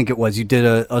White? I think it was. You did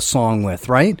a song with,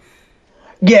 right?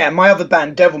 Yeah, my other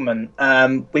band, Devilment.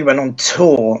 We went on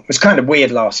tour. It was kind of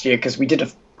weird last year because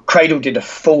Cradle did a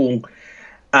full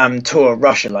tour of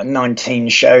Russia, like 19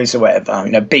 shows or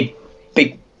whatever. Big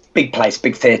place,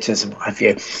 big theatres, and what have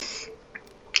you,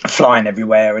 flying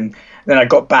everywhere. And then I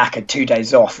got back, had 2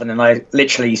 days off, and then I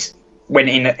literally went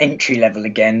in at entry level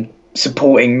again,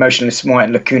 supporting Motionless in White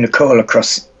and Lacuna Coil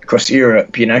across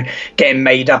Europe. Getting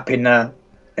made up in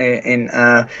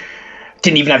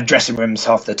didn't even have dressing rooms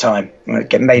half the time.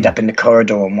 Getting made up in the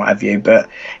corridor and what have you. But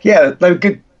yeah, they were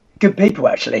good people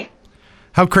actually.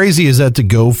 How crazy is that to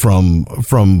go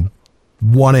from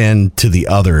one end to the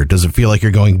other? Does it feel like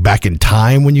you're going back in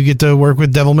time when you get to work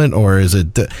with Devilment, or is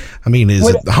it? Is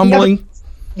it humbling?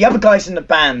 The other guys in the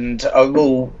band are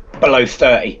all below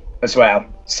 30 as well.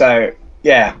 So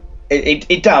yeah,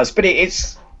 it does, but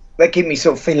it's they keep me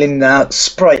sort of feeling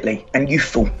sprightly and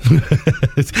youthful.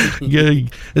 Yeah,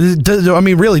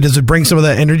 really, does it bring some of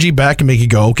that energy back and make you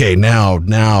go, okay, now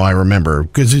I remember?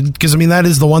 Because that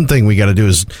is the one thing we got to do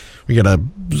is we got to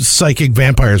psychic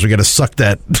vampires. We got to suck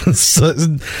that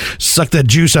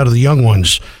juice out of the young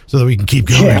ones so that we can keep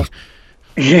going.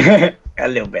 Yeah, a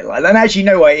little bit like that. And as you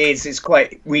know what it is, it's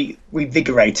quite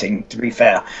revigorating, to be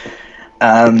fair.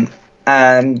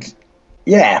 And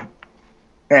yeah,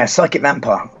 psychic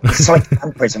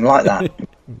vampirism like that.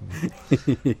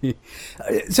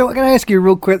 So I'm going to ask you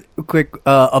real quick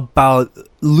about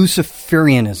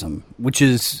Luciferianism, which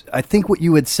is, I think, what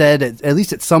you had said, at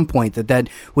least at some point, that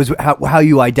was how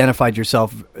you identified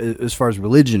yourself as far as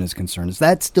religion is concerned. Is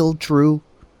that still true?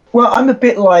 Well, I'm a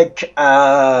bit like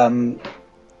a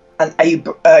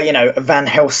Van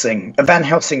Helsing. A Van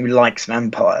Helsing who likes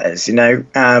vampires, I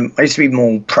used to be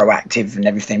more proactive and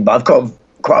everything, but I've got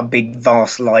quite a big,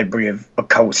 vast library of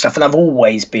occult stuff, and I've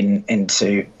always been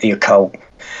into the occult.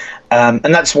 And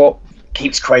that's what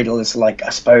keeps Cradle as, like,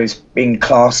 I suppose, being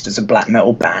classed as a black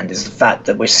metal band, is the fact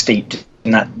that we're steeped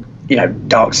in that,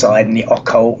 dark side and the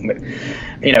occult. We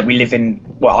live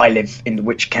I live in the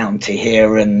Witch County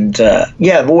here, and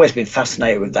I've always been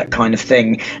fascinated with that kind of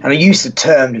thing. And I use the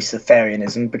term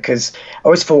Luciferianism because I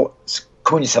always thought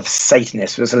calling yourself a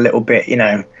Satanist was a little bit,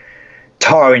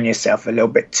 tarring yourself a little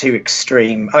bit too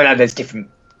extreme. I know there's different,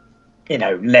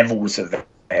 levels of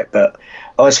it, but I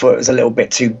always thought it was a little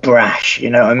bit too brash. You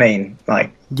know what I mean?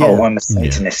 Like, I'm a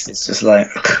Satanist. Yeah. It's just like,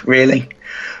 really?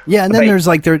 Yeah, and then there's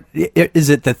like, is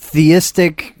it the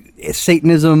theistic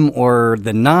Satanism or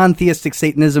the non-theistic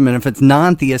Satanism? And if it's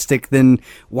non-theistic, then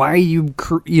why are you,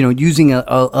 using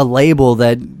a label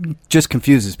that just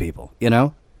confuses people?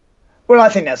 Well, I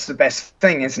think that's the best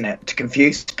thing, isn't it? To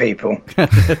confuse people.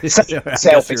 Satan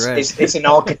himself is an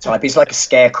archetype. He's like a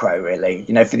scarecrow, really.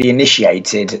 For the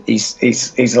initiated,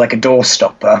 he's like a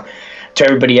doorstopper. To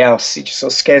everybody else, he just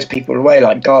sort of scares people away,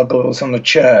 like gargoyles on the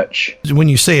church. When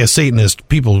you say a Satanist,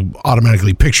 people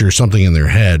automatically picture something in their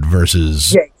head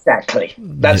versus... Yeah, exactly.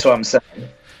 That's what I'm saying.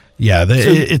 Yeah,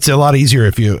 it's a lot easier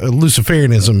if you...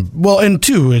 Luciferianism... Well, and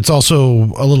two, it's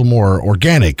also a little more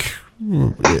organic.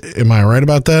 Am I right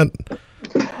about that?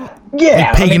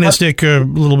 Yeah. Like paganistic, a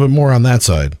little bit more on that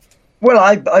side. Well,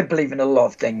 I believe in a lot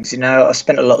of things. I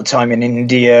spent a lot of time in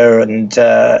India and,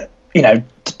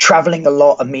 traveling a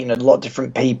lot and meeting a lot of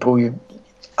different people.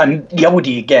 And the older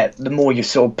you get, the more your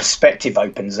sort of perspective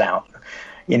opens out.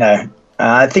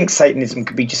 I think Satanism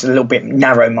could be just a little bit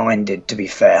narrow-minded, to be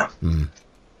fair. Mm.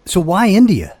 So why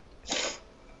India?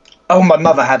 Oh, my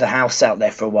mother had a house out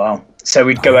there for a while. So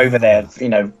we'd go over there,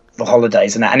 for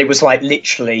holidays and that, and it was like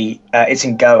literally it's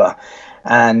in Goa,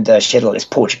 and she had like this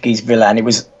Portuguese villa, and it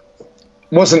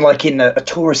wasn't like in a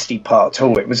touristy part at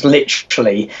all. It was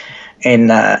literally in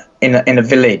a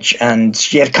village, and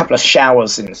she had a couple of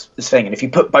showers in this thing, and if you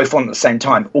put both on at the same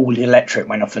time, all the electric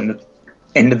went off in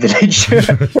the village. It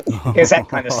was that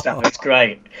kind of stuff. It's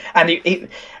great. And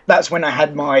that's when I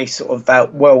had my sort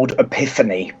of world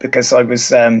epiphany, because I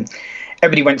was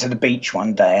everybody went to the beach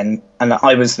one day, and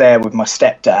I was there with my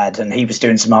stepdad, and he was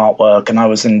doing some artwork, and I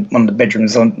was in one of the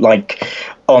bedrooms on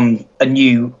a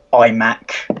new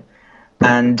iMac,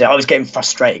 and I was getting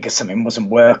frustrated because something wasn't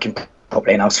working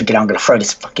properly, and I was thinking, I'm going to throw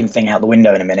this fucking thing out the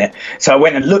window in a minute. So I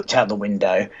went and looked out the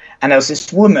window, and there was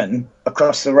this woman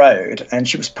across the road, and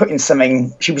she was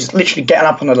literally getting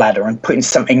up on a ladder and putting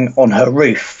something on her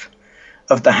roof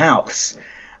of the house.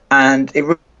 And it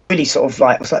really sort of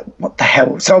like, I was like, what the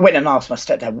hell? So I went and asked my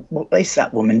stepdad, what is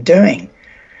that woman doing?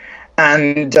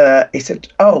 And he said,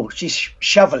 oh, she's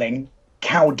shoveling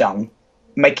cow dung,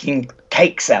 making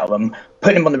cakes out of them,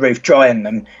 putting them on the roof, drying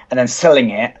them, and then selling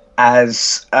it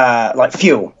as like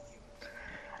fuel.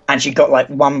 And she got like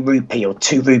 1 rupee or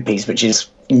 2 rupees, which is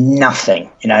nothing,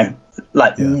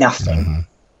 nothing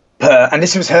per. And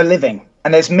this was her living.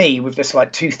 And there's me with this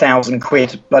like 2,000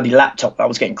 quid bloody laptop that I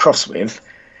was getting cross with.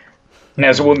 And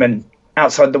there's a woman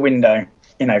outside the window,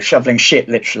 shoveling shit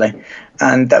literally.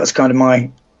 And that was kind of my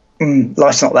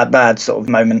life's not that bad sort of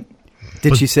moment.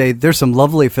 Did she say, there's some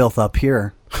lovely filth up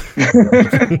here?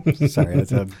 Sorry,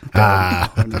 that's a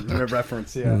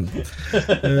reference, yeah.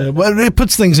 Well, it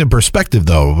puts things in perspective,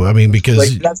 though. I mean,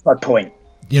 because that's my point.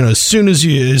 As soon as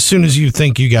you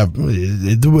think you got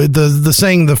the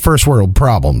saying, the first world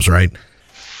problems, right?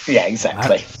 Yeah,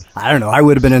 exactly. I don't know. I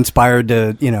would have been inspired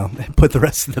to, put the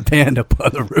rest of the band up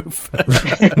on the roof.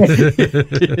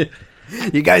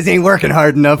 You guys ain't working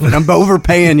hard enough, and I'm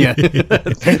overpaying you.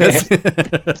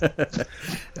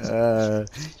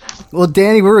 Well,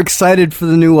 Dani, we're excited for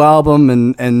the new album,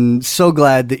 and so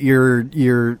glad that you're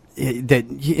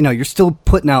still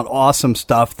putting out awesome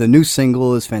stuff. The new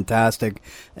single is fantastic,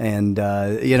 and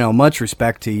much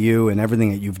respect to you and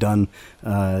everything that you've done.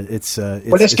 It's there's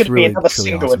going to really, be another really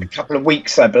single awesome. in a couple of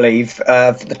weeks, I believe,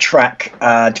 for the track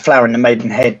 "Flower in the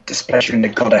Maidenhead, Displeasure in the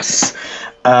Goddess,"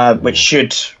 which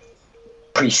should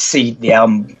precede the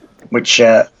album. Which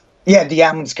the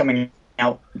album's coming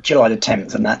out July the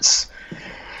 10th, and that's.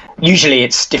 Usually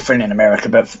it's different in America,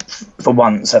 but for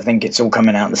once, I think it's all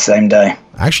coming out the same day.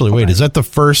 Actually, wait, is that the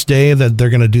first day that they're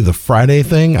going to do the Friday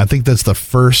thing? I think that's the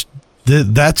first.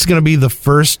 That's going to be the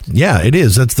first. Yeah, it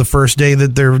is. That's the first day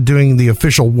that they're doing the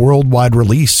official worldwide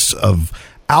release of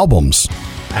albums,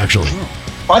 actually.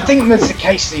 I think there's a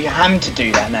case that you have to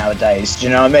do that nowadays. Do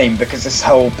you know what I mean? Because this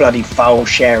whole bloody file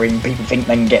sharing, people think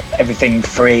they can get everything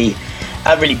free.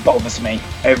 That really bothers me.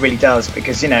 It really does,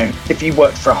 because if you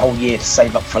worked for a whole year to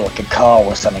save up for like a car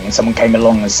or something, and someone came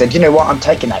along and said, you know what, I'm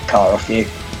taking that car off you,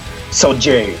 sod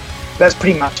you. That's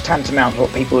pretty much tantamount to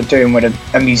what people are doing when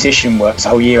a musician works a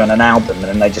whole year on an album, and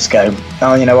then they just go,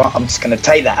 oh, you know what, I'm just going to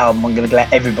take that album, I'm going to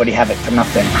let everybody have it for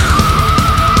nothing.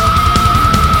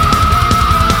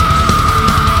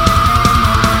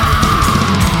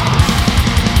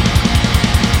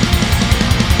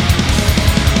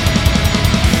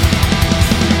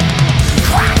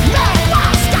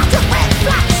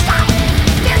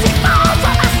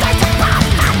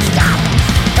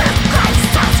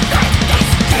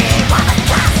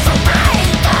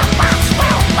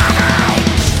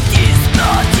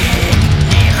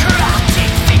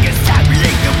 Fingers that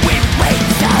linger with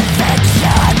weights of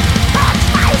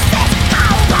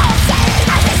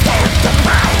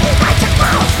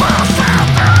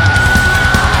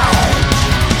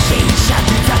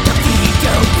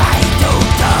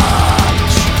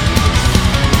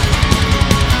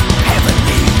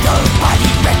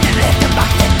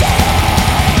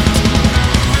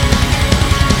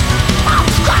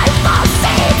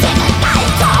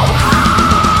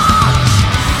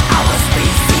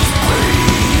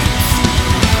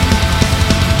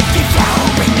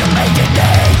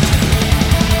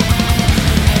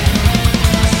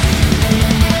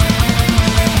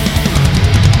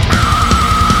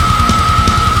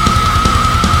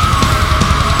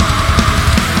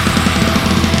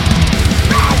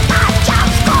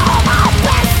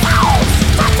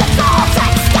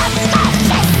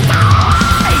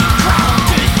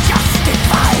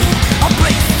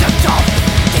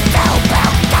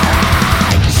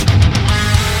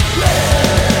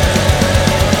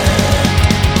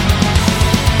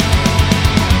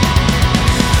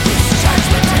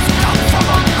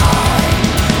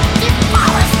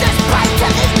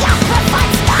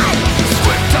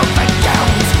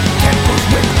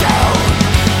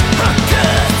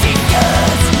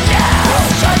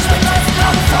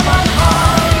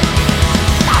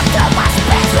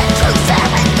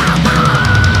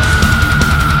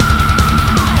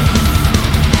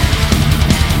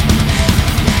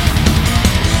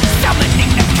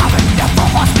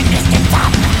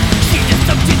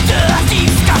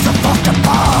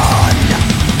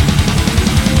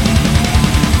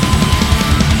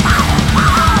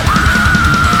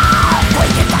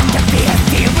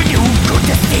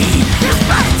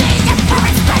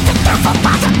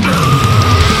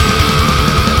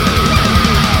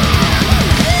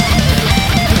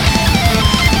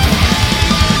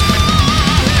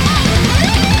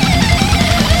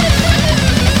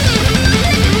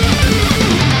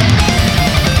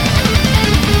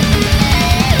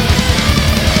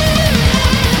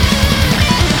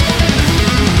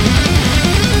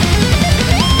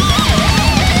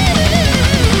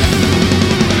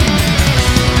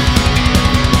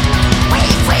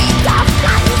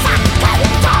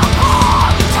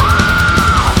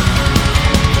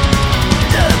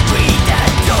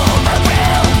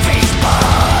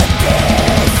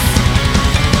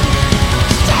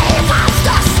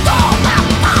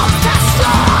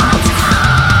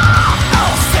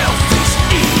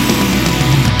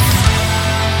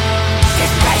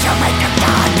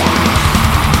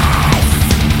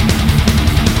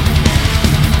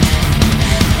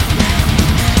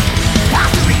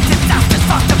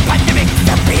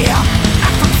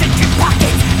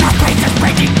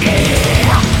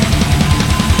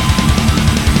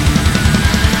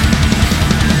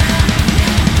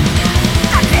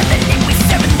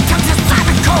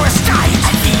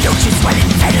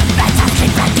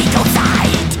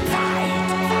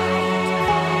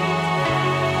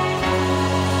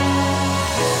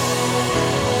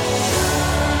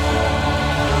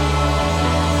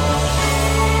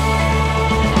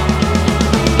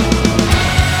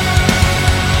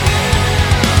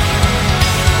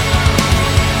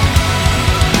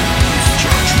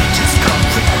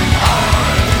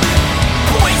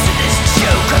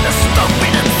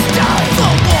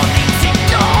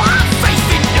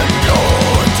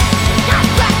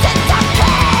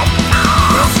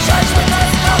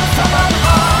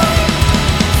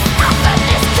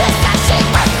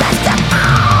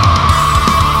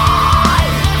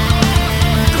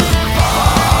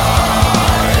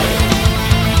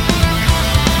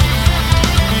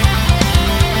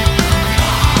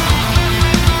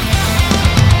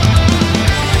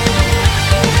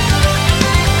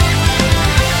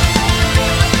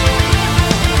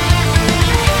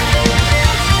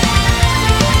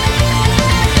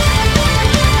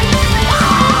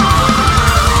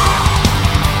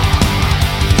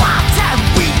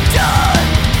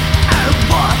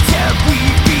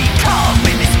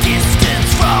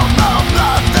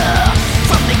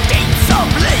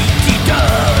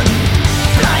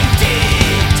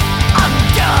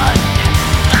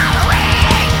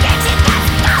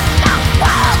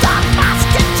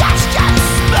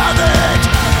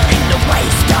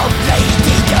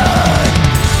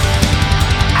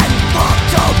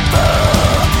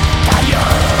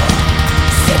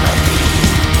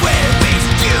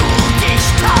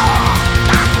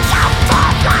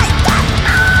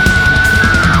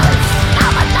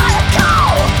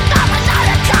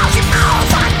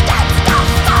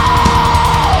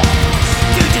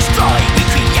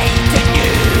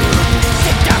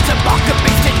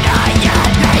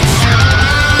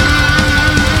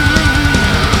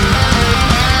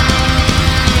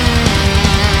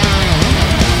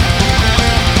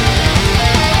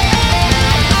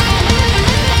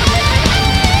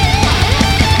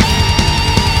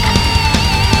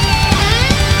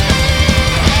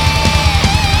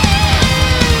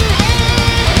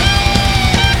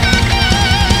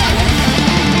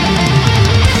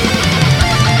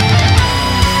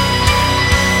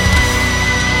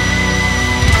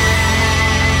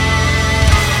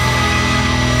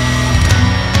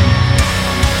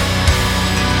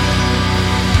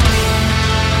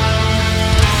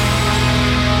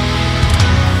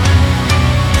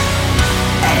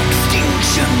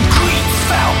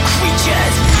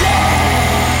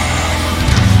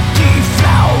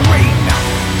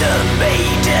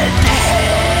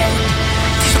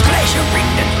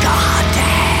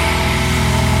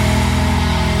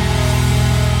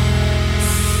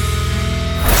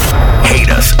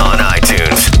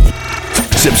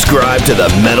Subscribe to the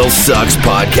Metal Sucks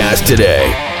Podcast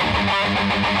today.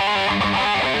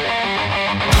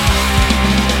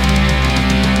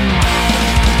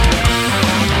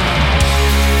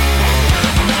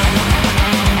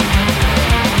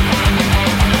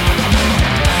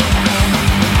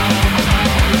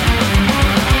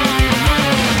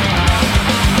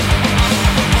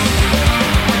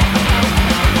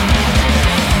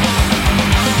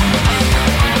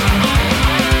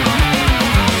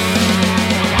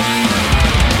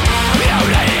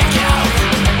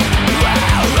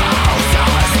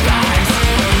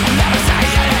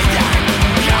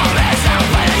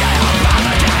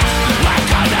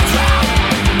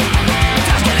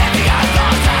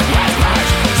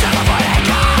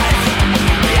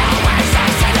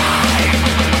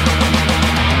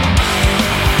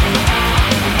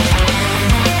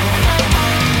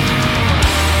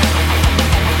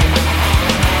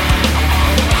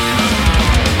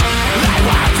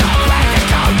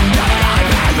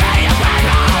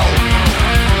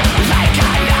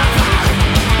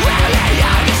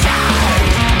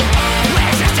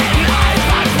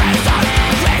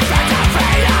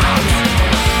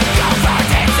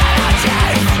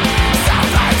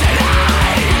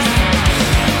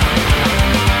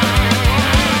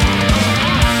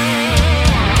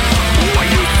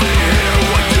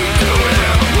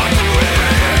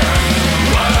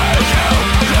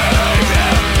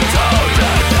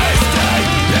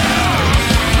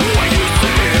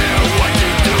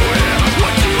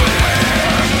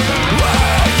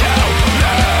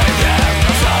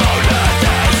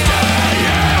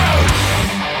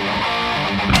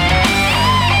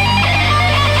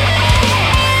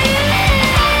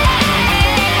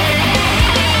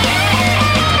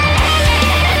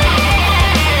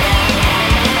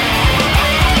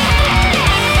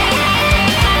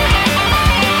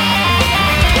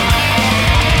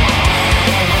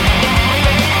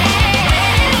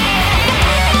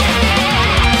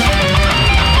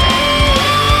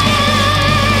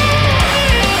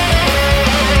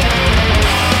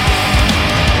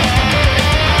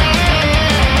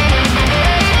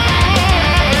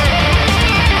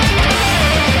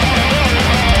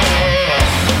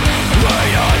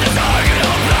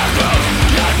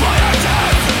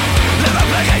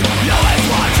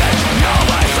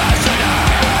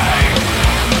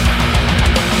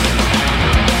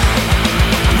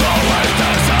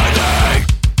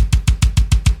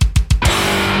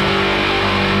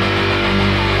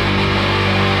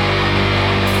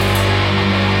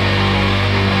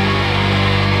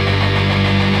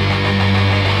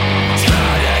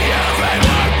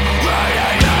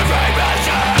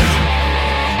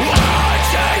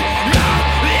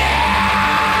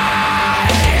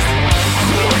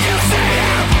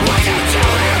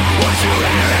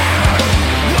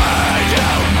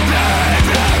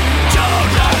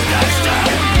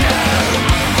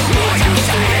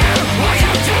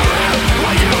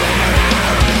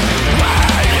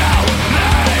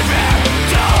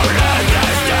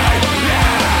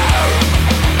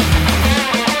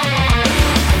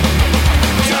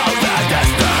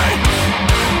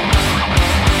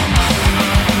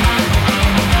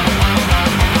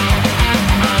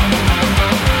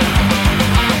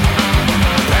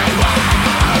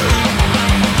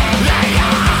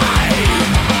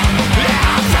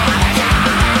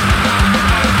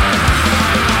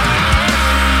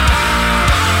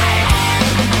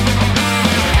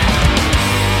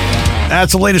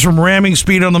 That's the latest from Ramming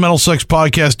Speed on the Metal Sucks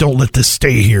Podcast. Don't Let This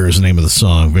Stay Here is the name of the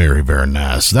song. Very, very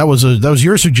nice. That was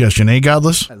your suggestion, eh,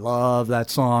 Godless? I love that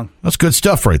song. That's good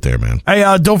stuff right there, man. Hey,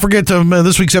 don't forget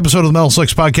this week's episode of the Metal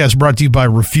Sucks Podcast brought to you by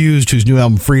Refused, whose new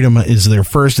album Freedom is their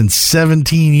first in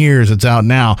 17 years. It's out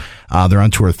now. They're on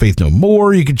tour with Faith No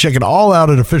More. You can check it all out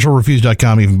at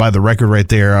officialrefused.com. You can buy the record right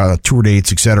there, tour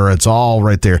dates, etc. It's all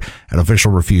right there at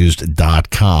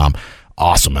officialrefused.com.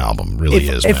 Awesome album, really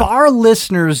is. If our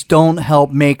listeners don't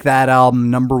help make that album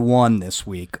 #1 this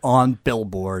week on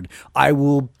Billboard, I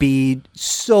will be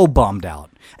so bummed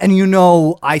out. And you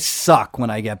know, I suck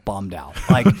when I get bummed out.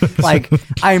 Like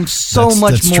I'm so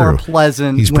much more true.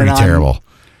 Pleasant. He's pretty terrible.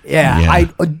 Yeah.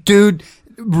 Dude.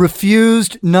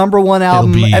 Refused #1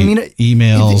 album. It'll be I mean,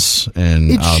 emails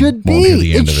and it should be. Won't hear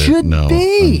the end It of should No,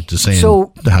 be. I'm just saying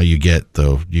so, how you get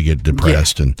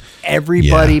depressed and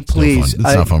everybody, please. It's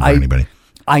not fun for anybody.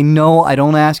 I know I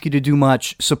don't ask you to do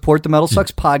much. Support the Metal Sucks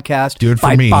podcast. Do it for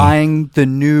by me. Buying the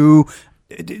new.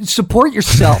 Support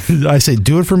yourself. I say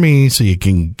do it for me so you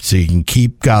can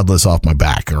keep Godless off my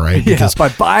back, all right? Because by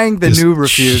buying the new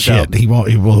Refused album. He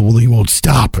won't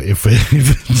stop if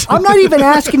I'm not even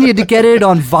asking you to get it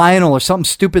on vinyl or something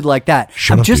stupid like that.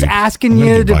 I'm just asking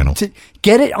you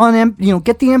get it on,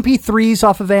 get the MP3s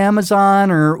off of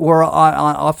Amazon or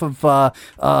off of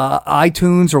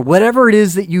iTunes or whatever it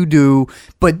is that you do.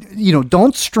 But,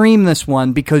 don't stream this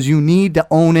one because you need to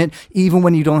own it even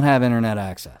when you don't have internet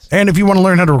access. And if you want to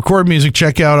learn how to record music,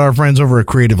 check out our friends over at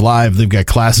Creative Live. They've got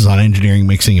classes on engineering,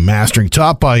 mixing, and mastering,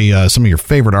 taught by some of your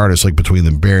favorite artists like Between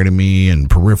Them, Buried in Me, and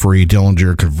Periphery,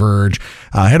 Dillinger, Converge.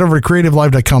 Head over to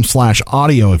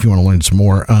creativelive.com/audio if you want to learn some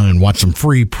more and watch some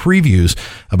free previews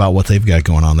about what they've got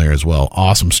going on there as well.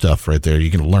 Awesome stuff right there.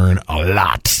 You can learn a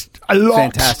lot.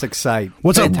 Fantastic site.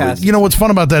 What's fantastic. What's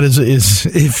fun about that is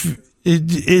if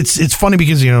it's funny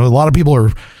because a lot of people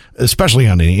are, especially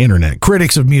on the internet,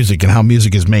 critics of music and how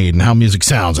music is made and how music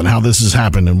sounds and how this has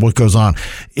happened and what goes on.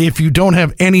 If you don't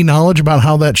have any knowledge about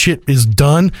how that shit is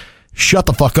done, shut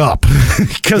the fuck up,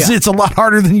 because it's a lot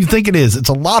harder than you think it is. It's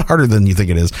a lot harder than you think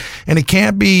it is, and it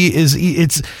can't be.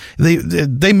 They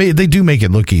do make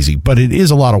it look easy, but it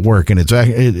is a lot of work, and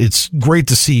it's great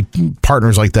to see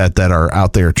partners like that are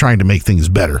out there trying to make things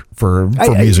better for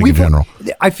music in general.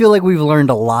 I feel like we've learned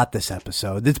a lot this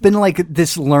episode. It's been like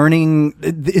this learning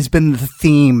has been the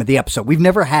theme of the episode. We've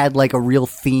never had like a real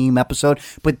theme episode,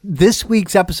 but this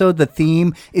week's episode, the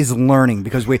theme is learning,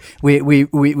 because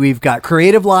we've got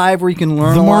Creative Live where you can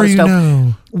learn a lot of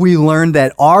stuff. We learned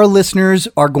that our listeners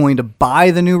are going to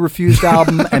buy the new Refused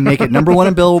album and make it number one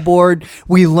on Billboard.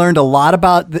 We learned a lot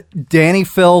about Dani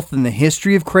Filth and the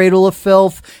history of Cradle of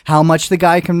Filth, how much the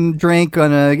guy can drink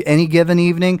on any given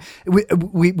evening.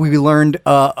 We learned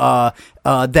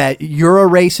that you're a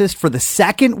racist for the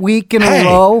second week in a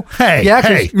row.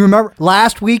 Remember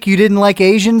last week you didn't like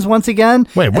Asians once again.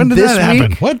 Wait, when did that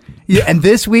happen? What? Yeah, and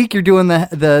this week you're doing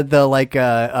the like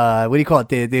what do you call it?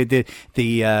 The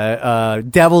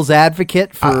devil's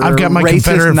advocate for I've got my racist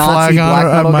Confederate Nazi flag black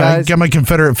on. metal guys. Got my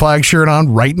Confederate flag shirt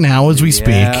on right now as we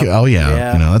speak. Oh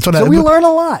yeah. That's what. So we learn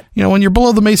a lot. When you're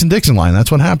below the Mason-Dixon line,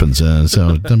 that's what happens.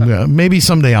 So maybe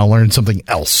someday I'll learn something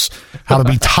else, how to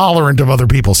be tolerant of other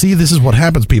people. See, this is what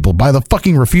happens, people. Buy the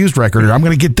fucking Refused record, or I'm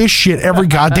going to get this shit every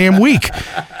goddamn week.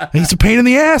 It's a pain in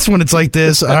the ass when it's like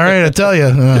this. All right, I tell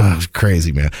you, it's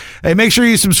crazy, man. Hey, make sure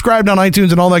you subscribe on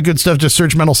iTunes and all that good stuff. Just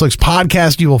search Metal Sucks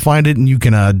Podcast. You will find it, and you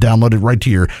can download it right to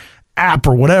your app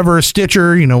or whatever,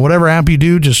 Stitcher, whatever app you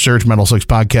do. Just search Metal Sucks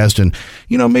Podcast, and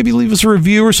maybe leave us a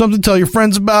review or something. Tell your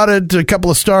friends about it. A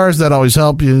couple of stars, that always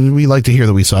help. We like to hear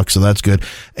that we suck, so that's good.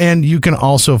 And you can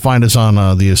also find us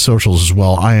on the socials as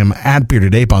well. I am at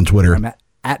Bearded Ape on Twitter. I'm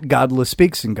at Godless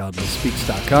Speaks and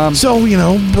godlessspeaks.com. So,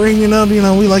 bringing up,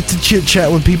 we like to chit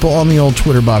chat with people on the old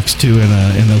Twitter box too.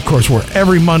 And of course, we're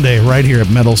every Monday right here at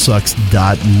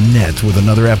metalsucks.net with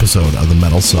another episode of the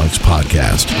Metal Sucks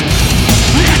Podcast.